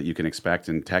temperature that you can expect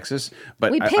in Texas.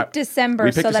 But we picked December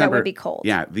that it would be cold.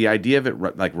 Yeah, the idea of it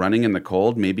running in the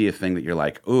cold may be a thing that you're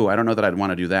like, ooh, I don't know that I'd want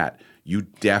to do that. You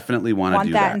definitely want to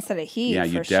do that. Instead of heat. Yeah,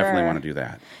 you definitely want to do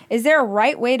that. Is there a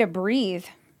right way to breathe?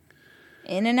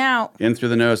 In and out. In through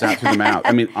the nose, out through the mouth.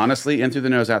 I mean, honestly, in through the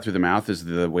nose, out through the mouth is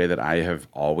the way that I have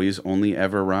always only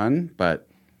ever run. But,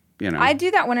 I do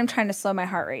that when I'm trying to slow my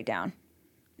heart rate down.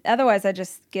 Otherwise, I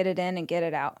just get it in and get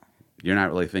it out. You're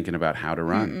not really thinking about how to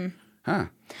run. Mm-mm. Huh.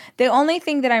 The only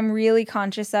thing that I'm really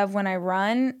conscious of when I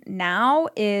run now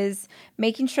is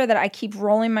making sure that I keep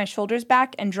rolling my shoulders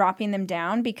back and dropping them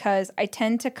down, because I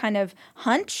tend to kind of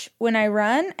hunch when I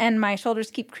run and my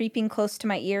shoulders keep creeping close to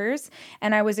my ears.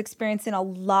 And I was experiencing a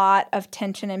lot of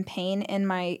tension and pain in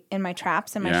my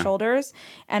traps and my shoulders.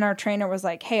 And our trainer was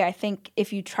like, hey, I think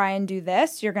if you try and do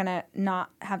this, you're going to not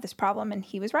have this problem. And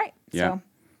he was right. Yeah. So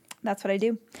that's what I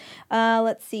do.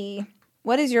 Let's see.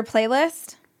 What is your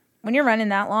playlist? When you're running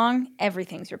that long,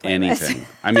 everything's your playlist. Anything.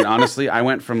 I mean, honestly, I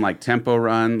went from like tempo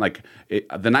run,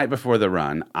 the night before the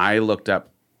run, I looked up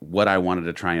what I wanted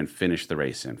to try and finish the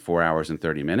race in, 4 hours and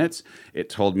 30 minutes. It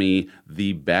told me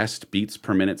the best beats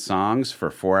per minute songs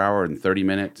for 4 hour and 30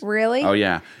 minutes. Really? Oh,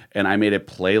 yeah. And I made a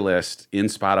playlist in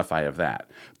Spotify of that.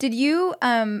 Did you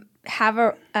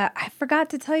have I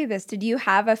forgot to tell you this. Did you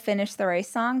have a finish the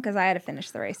race song? Because I had a finish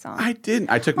the race song. I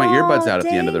didn't. I took my earbuds out at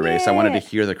the end of the race. I wanted to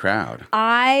hear the crowd.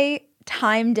 I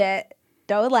timed it,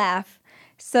 don't laugh,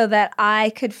 so that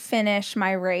I could finish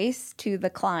my race to The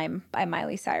Climb by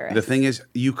Miley Cyrus. The thing is,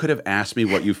 you could have asked me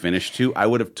what you finished to. I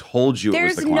would have told you it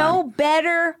was The Climb. There's no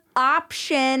better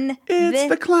option. It's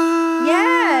The Climb.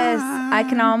 Yes. I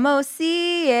can almost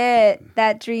see it.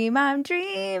 That dream I'm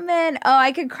dreaming. Oh,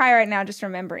 I could cry right now just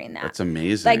remembering that. That's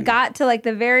amazing. Like, got to like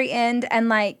the very end and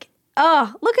like,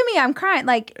 oh, look at me, I'm crying.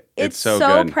 Like, it's so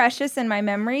good. precious in my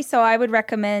memory. So I would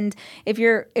recommend if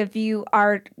you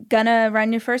are gonna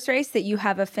run your first race that you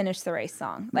have a finish the race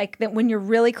song. Like that when you're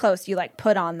really close, you like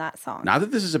put on that song. Not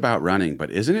that this is about running,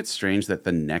 but isn't it strange that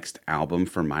the next album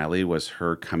for Miley was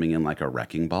her coming in like a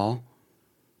wrecking ball?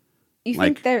 You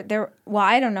think they're well,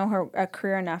 I don't know her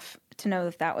career enough to know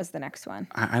if that was the next one.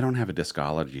 I don't have a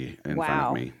discology in front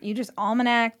of me. You just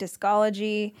almanac,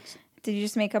 discology. Did you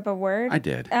just make up a word? I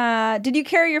did. Did you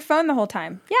carry your phone the whole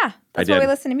time? Yeah. That's what we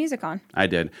listen to music on. I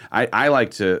did. I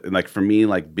like to, like, for me,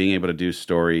 like, being able to do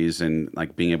stories and,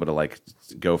 like, being able to, like,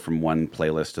 go from one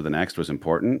playlist to the next was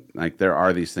important. Like, there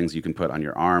are these things you can put on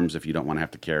your arms if you don't want to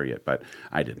have to carry it, but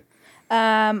I did.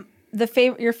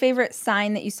 Your favorite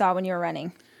sign that you saw when you were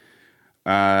running?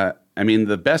 I mean,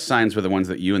 the best signs were the ones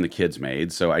that you and the kids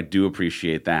made, so I do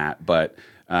appreciate that, but...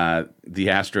 the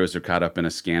Astros are caught up in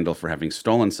a scandal for having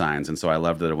stolen signs, and so I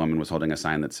loved that a woman was holding a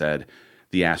sign that said,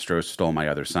 "The Astros stole my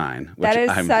other sign," which that is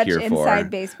I'm such here inside for.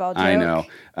 baseball joke. I know,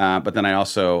 but then I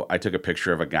took a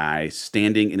picture of a guy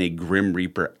standing in a Grim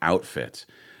Reaper outfit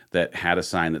that had a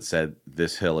sign that said,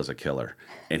 "This hill is a killer,"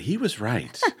 and he was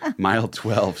right. Mile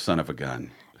 12, son of a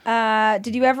gun.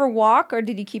 Did you ever walk, or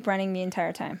did you keep running the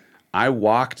entire time? I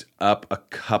walked up a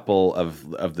couple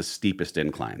of the steepest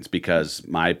inclines because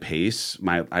my pace,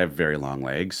 I have very long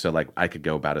legs, so like I could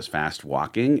go about as fast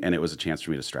walking, and it was a chance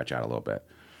for me to stretch out a little bit.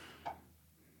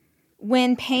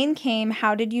 When pain came,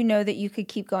 how did you know that you could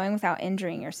keep going without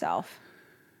injuring yourself?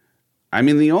 I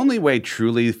mean, the only way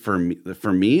truly for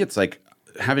me, it's like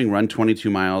having run 22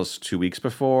 miles 2 weeks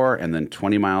before and then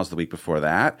 20 miles the week before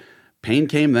that, pain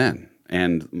came then.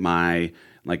 And my...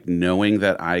 like knowing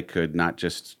that I could not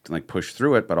just like push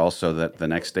through it, but also that the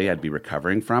next day I'd be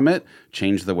recovering from it,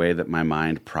 changed the way that my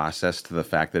mind processed the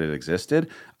fact that it existed.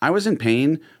 I was in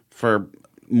pain for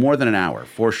more than an hour,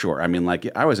 for sure. I mean, like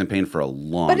I was in pain for a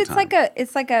long time. But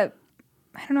it's like a,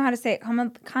 I don't know how to say it,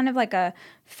 kind of like a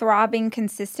throbbing,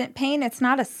 consistent pain. It's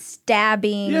not a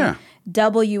stabbing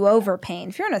W over pain.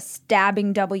 If you're in a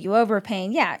stabbing W over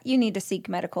pain, yeah, you need to seek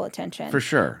medical attention. For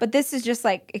sure. But this is just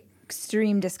like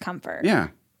extreme discomfort. Yeah.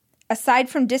 Aside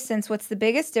from distance, what's the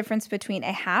biggest difference between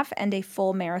a half and a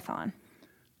full marathon?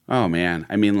 Oh man,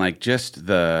 I mean, like just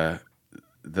the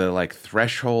like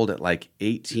threshold at like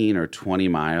 18 or 20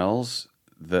 miles,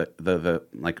 the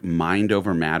like mind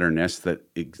over matterness that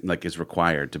like is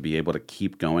required to be able to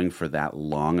keep going for that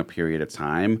long a period of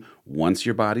time. Once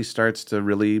your body starts to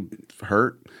really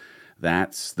hurt,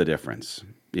 that's the difference.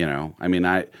 You know, I mean,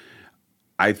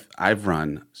 I've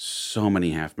run so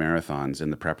many half marathons in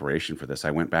the preparation for this.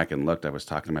 I went back and looked. I was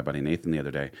talking to my buddy Nathan the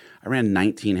other day. I ran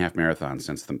 19 half marathons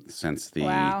since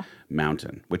the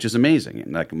mountain, which is amazing.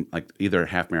 Like either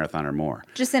half marathon or more.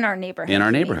 Just in our neighborhood.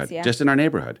 Just in our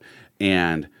neighborhood.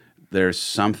 And there's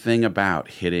something about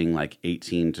hitting like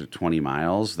 18 to 20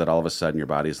 miles that all of a sudden your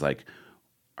body's like,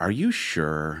 "Are you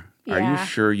sure? Yeah. Are you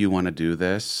sure you want to do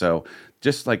this?" So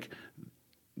just like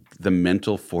the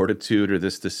mental fortitude or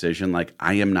this decision, like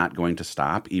I am not going to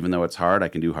stop, even though it's hard, I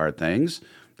can do hard things.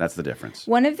 That's the difference.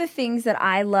 One of the things that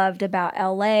I loved about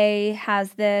LA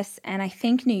has this, and I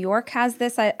think New York has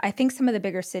this. I think some of the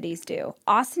bigger cities do.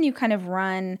 Austin, you kind of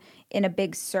run in a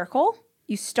big circle.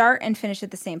 You start and finish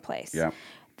at the same place. Yeah.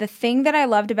 The thing that I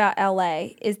loved about LA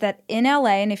is that in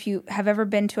LA, and if you have ever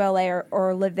been to LA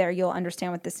or lived there, you'll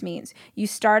understand what this means. You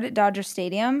start at Dodger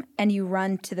Stadium and you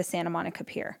run to the Santa Monica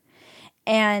Pier.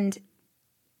 And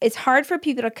it's hard for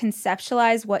people to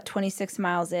conceptualize what 26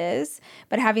 miles is,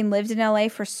 but having lived in LA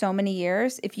for so many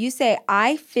years, if you say,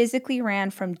 I physically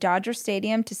ran from Dodger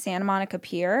Stadium to Santa Monica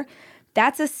Pier,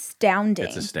 that's astounding.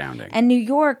 It's astounding. And New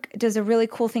York does a really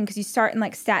cool thing because you start in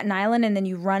like Staten Island and then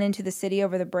you run into the city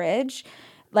over the bridge.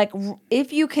 Like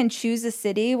if you can choose a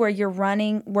city where you're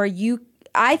running, where you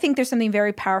I think there's something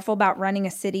very powerful about running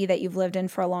a city that you've lived in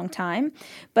for a long time.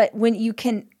 But when you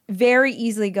can very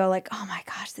easily go like, oh my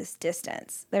gosh, this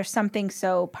distance, there's something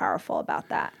so powerful about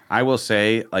that. I will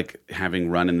say, like, having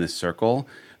run in this circle,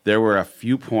 there were a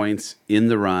few points in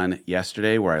the run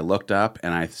yesterday where I looked up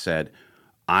and I said,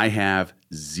 I have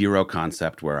zero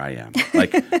concept where I am.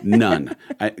 Like, none.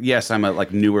 Yes, I'm a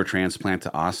like newer transplant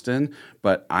to Austin,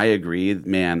 but I agree,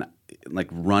 man, like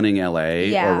running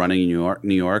LA or running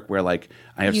New York, where like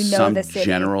I have some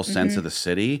general sense of the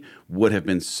city, would have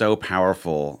been so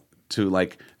powerful to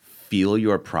like feel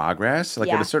your progress.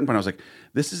 Like at a certain point, I was like,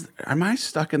 am I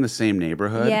stuck in the same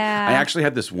neighborhood? Yeah. I actually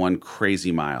had this one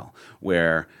crazy mile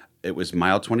where it was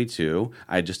mile 22.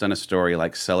 I had just done a story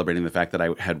like celebrating the fact that I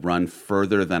had run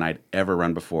further than I'd ever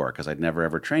run before because I'd never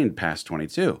ever trained past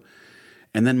 22.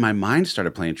 And then my mind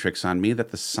started playing tricks on me that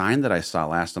the sign that I saw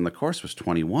last on the course was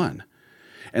 21.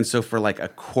 And so for like a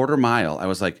quarter mile, I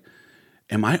was like,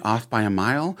 am I off by a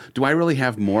mile? Do I really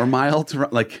have more mile to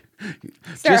run? Like,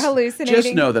 start hallucinating.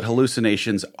 Just know that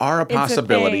hallucinations are a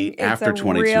possibility after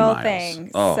 22 real miles.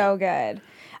 Thing. Oh. So good.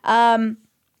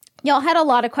 Y'all had a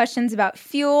lot of questions about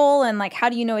fuel and like how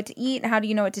do you know what to eat and how do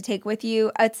you know what to take with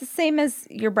you? It's the same as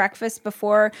your breakfast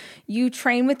before. You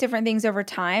train with different things over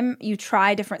time. You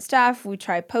try different stuff. We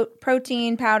try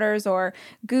protein powders or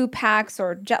goo packs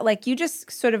or like you just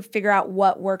sort of figure out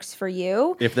what works for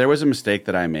you. If there was a mistake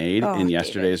that I made in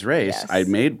yesterday's race, I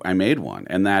made one,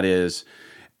 and that is,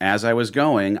 as I was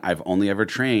going, I've only ever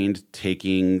trained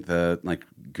taking the like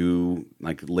goo,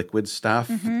 like liquid stuff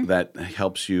that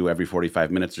helps you every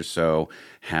 45 minutes or so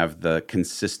have the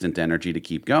consistent energy to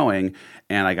keep going.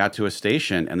 And I got to a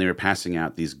station and they were passing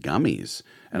out these gummies.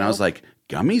 And I was like,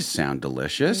 gummies sound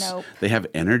delicious. They have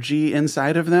energy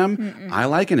inside of them. I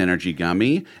like an energy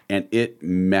gummy. And it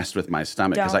messed with my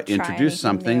stomach because I introduced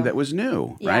something that was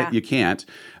new, right? You can't.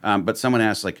 But someone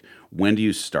asked, like, when do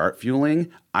you start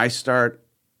fueling? I start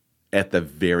at the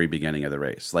very beginning of the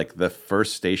race. Like the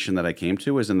first station that I came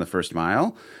to was in the first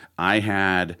mile. I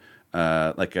had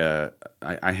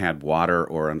I had water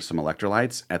or some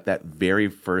electrolytes at that very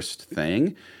first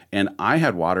thing. And I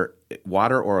had water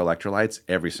or electrolytes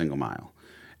every single mile.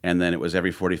 And then it was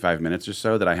every 45 minutes or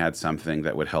so that I had something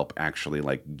that would help actually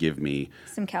like give me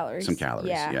some calories.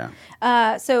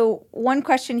 So one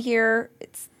question here,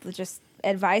 it's just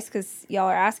advice because y'all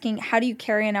are asking, how do you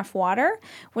carry enough water?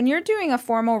 When you're doing a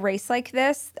formal race like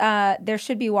this, there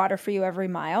should be water for you every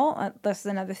mile. This is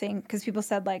another thing because people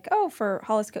said like, oh, for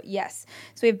Hollis, yes.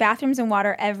 So we have bathrooms and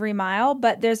water every mile,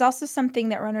 but there's also something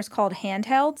that runners called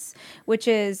handhelds, which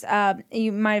is,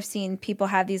 you might have seen people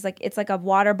have these, like, it's like a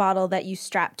water bottle that you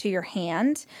strap to your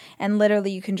hand and literally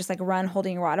you can just like run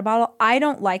holding your water bottle. I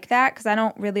don't like that because I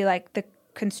don't really like the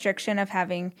constriction of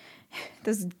having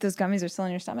those gummies are still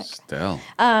in your stomach. Still.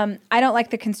 I don't like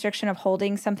the constriction of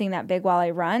holding something that big while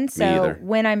I run. So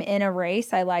when I'm in a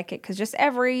race, I like it because just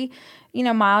every,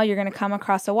 mile you're going to come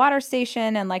across a water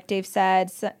station. And like Dave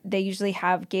said, they usually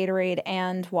have Gatorade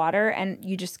and water and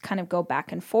you just kind of go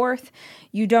back and forth.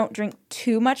 You don't drink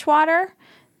too much water.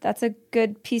 That's a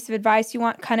good piece of advice. You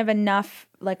want kind of enough,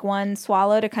 like one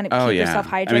swallow to kind of keep yourself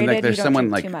hydrated. I mean, like there's someone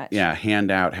like, too much.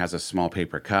 Handout has a small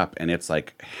paper cup and it's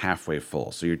like halfway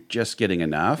full. So you're just getting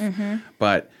enough.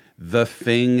 But the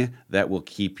thing that will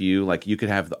keep you, like you could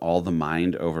have all the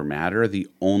mind over matter. The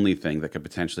only thing that could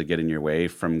potentially get in your way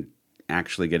from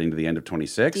actually getting to the end of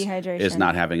 26 is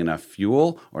not having enough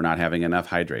fuel or not having enough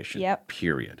hydration. Yep.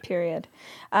 Period.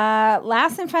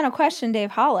 Last and final question, Dave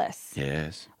Hollis.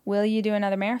 Yes. Will you do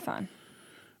another marathon?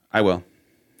 I will.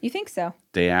 You think so?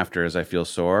 Day after, as I feel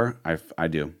sore, I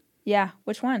do. Yeah.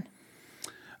 Which one?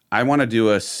 I want to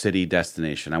do a city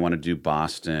destination. I want to do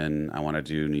Boston. I want to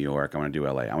do New York. I want to do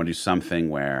LA. I want to do something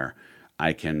where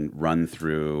I can run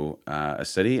through a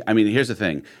city. I mean, here's the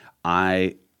thing.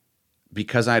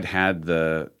 Because I'd had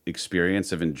the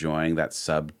experience of enjoying that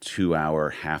sub 2 hour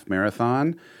half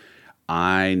marathon,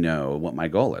 I know what my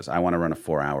goal is. I want to run a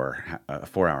 4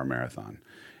 hour marathon.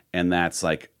 And that's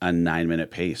like a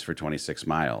 9-minute pace for 26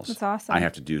 miles. That's awesome. I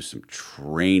have to do some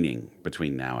training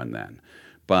between now and then.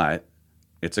 But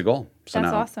it's a goal. So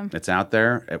that's now awesome. It's out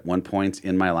there. At one point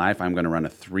in my life, I'm going to run a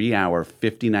 3 hour,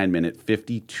 59-minute,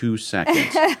 52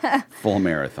 seconds full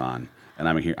marathon. And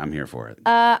I'm here for it.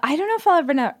 I don't know if I'll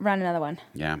ever run another one.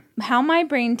 Yeah. How my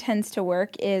brain tends to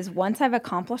work is once I've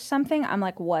accomplished something, I'm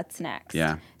like, what's next?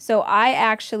 Yeah. So I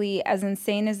actually, as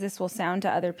insane as this will sound to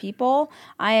other people,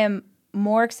 I am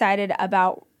more excited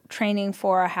about training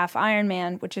for a half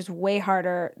Ironman, which is way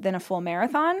harder than a full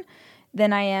marathon,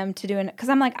 than I am to doing it. Because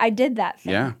I'm like, I did that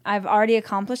thing. Yeah. I've already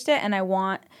accomplished it, and I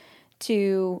want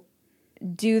to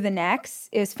do the next.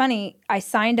 It was funny. I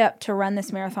signed up to run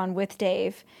this marathon with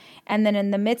Dave. And then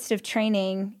in the midst of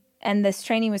training, and this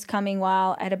training was coming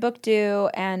while I had a book due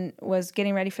and was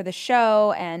getting ready for the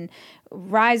show and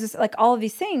Rise was like all of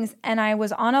these things. And I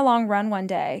was on a long run one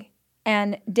day.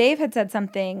 And Dave had said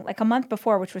something like a month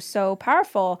before, which was so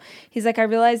powerful. He's like, I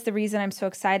realized the reason I'm so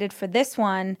excited for this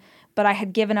one, but I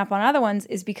had given up on other ones,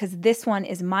 is because this one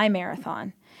is my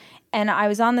marathon. And I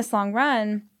was on this long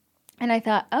run and I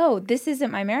thought, oh, this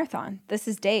isn't my marathon. This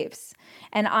is Dave's.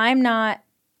 And I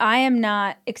am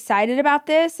not excited about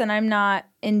this, and I'm not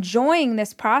enjoying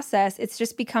this process. It's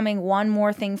just becoming one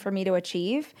more thing for me to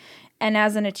achieve. And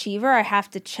as an achiever, I have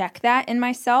to check that in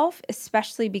myself,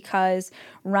 especially because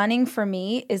running for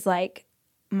me is like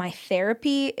my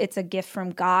therapy. It's a gift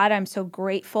from God. I'm so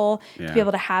grateful to be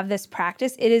able to have this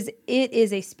practice. It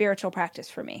is a spiritual practice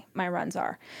for me. My runs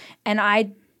are. And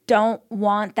I don't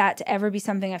want that to ever be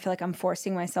something I feel like I'm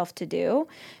forcing myself to do.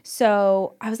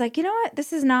 So I was like, you know what?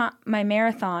 This is not my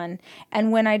marathon.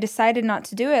 And when I decided not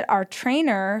to do it, our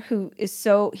trainer, he's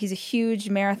a huge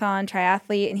marathon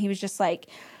triathlete, and he was just like,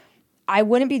 I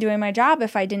wouldn't be doing my job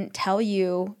if I didn't tell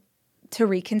you to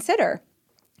reconsider.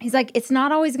 He's like, it's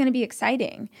not always going to be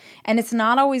exciting, and it's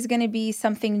not always going to be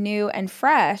something new and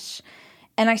fresh.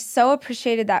 And I so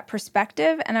appreciated that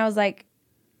perspective. And I was like,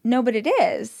 no, but it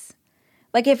is.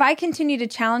 Like, if I continue to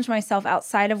challenge myself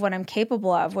outside of what I'm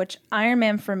capable of, which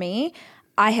Ironman for me,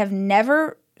 I have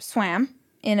never swam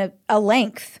in a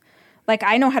length. Like,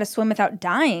 I know how to swim without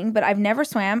dying, but I've never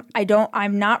swam.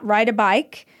 I'm not ride a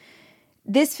bike.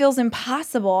 This feels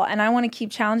impossible, and I want to keep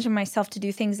challenging myself to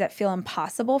do things that feel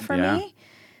impossible for me.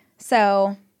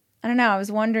 So I don't know. I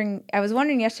was wondering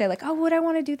yesterday, like, oh, would I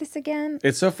want to do this again?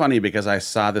 It's so funny because I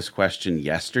saw this question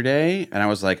yesterday, and I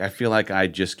was like, I feel like I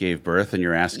just gave birth, and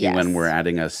you're asking when we're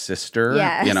adding a sister.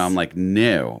 Yes. You know, I'm like,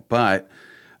 no. But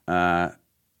the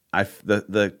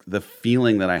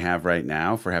feeling that I have right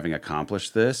now for having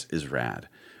accomplished this is rad.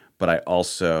 But I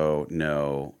also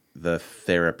know the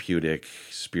therapeutic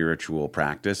spiritual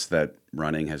practice that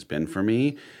running has been for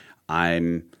me.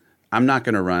 I'm not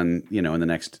going to run, in the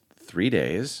next 3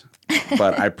 days,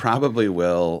 but I probably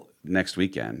will next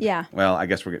weekend. Yeah. Well, I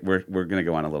guess we're going to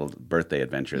go on a little birthday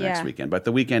adventure next weekend, but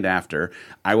the weekend after,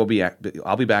 I'll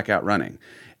be back out running,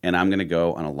 and I'm going to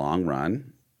go on a long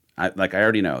run. I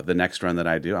already know the next run that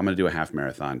I do, I'm going to do a half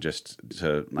marathon just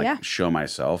to show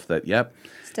myself that,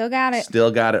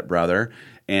 Still got it, brother.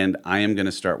 And I am going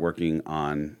to start working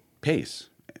on pace,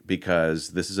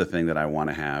 because this is a thing that I want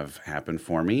to have happen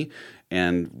for me.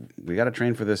 And we got to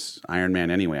train for this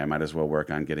Ironman anyway. I might as well work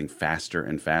on getting faster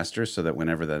and faster so that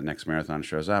whenever the next marathon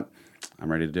shows up, I'm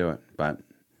ready to do it. But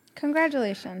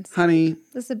congratulations. Honey.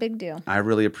 This is a big deal. I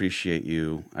really appreciate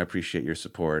you. I appreciate your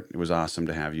support. It was awesome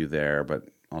to have you there, but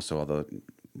also all the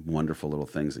wonderful little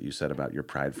things that you said about your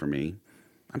pride for me.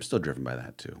 I'm still driven by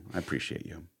that too. I appreciate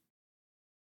you.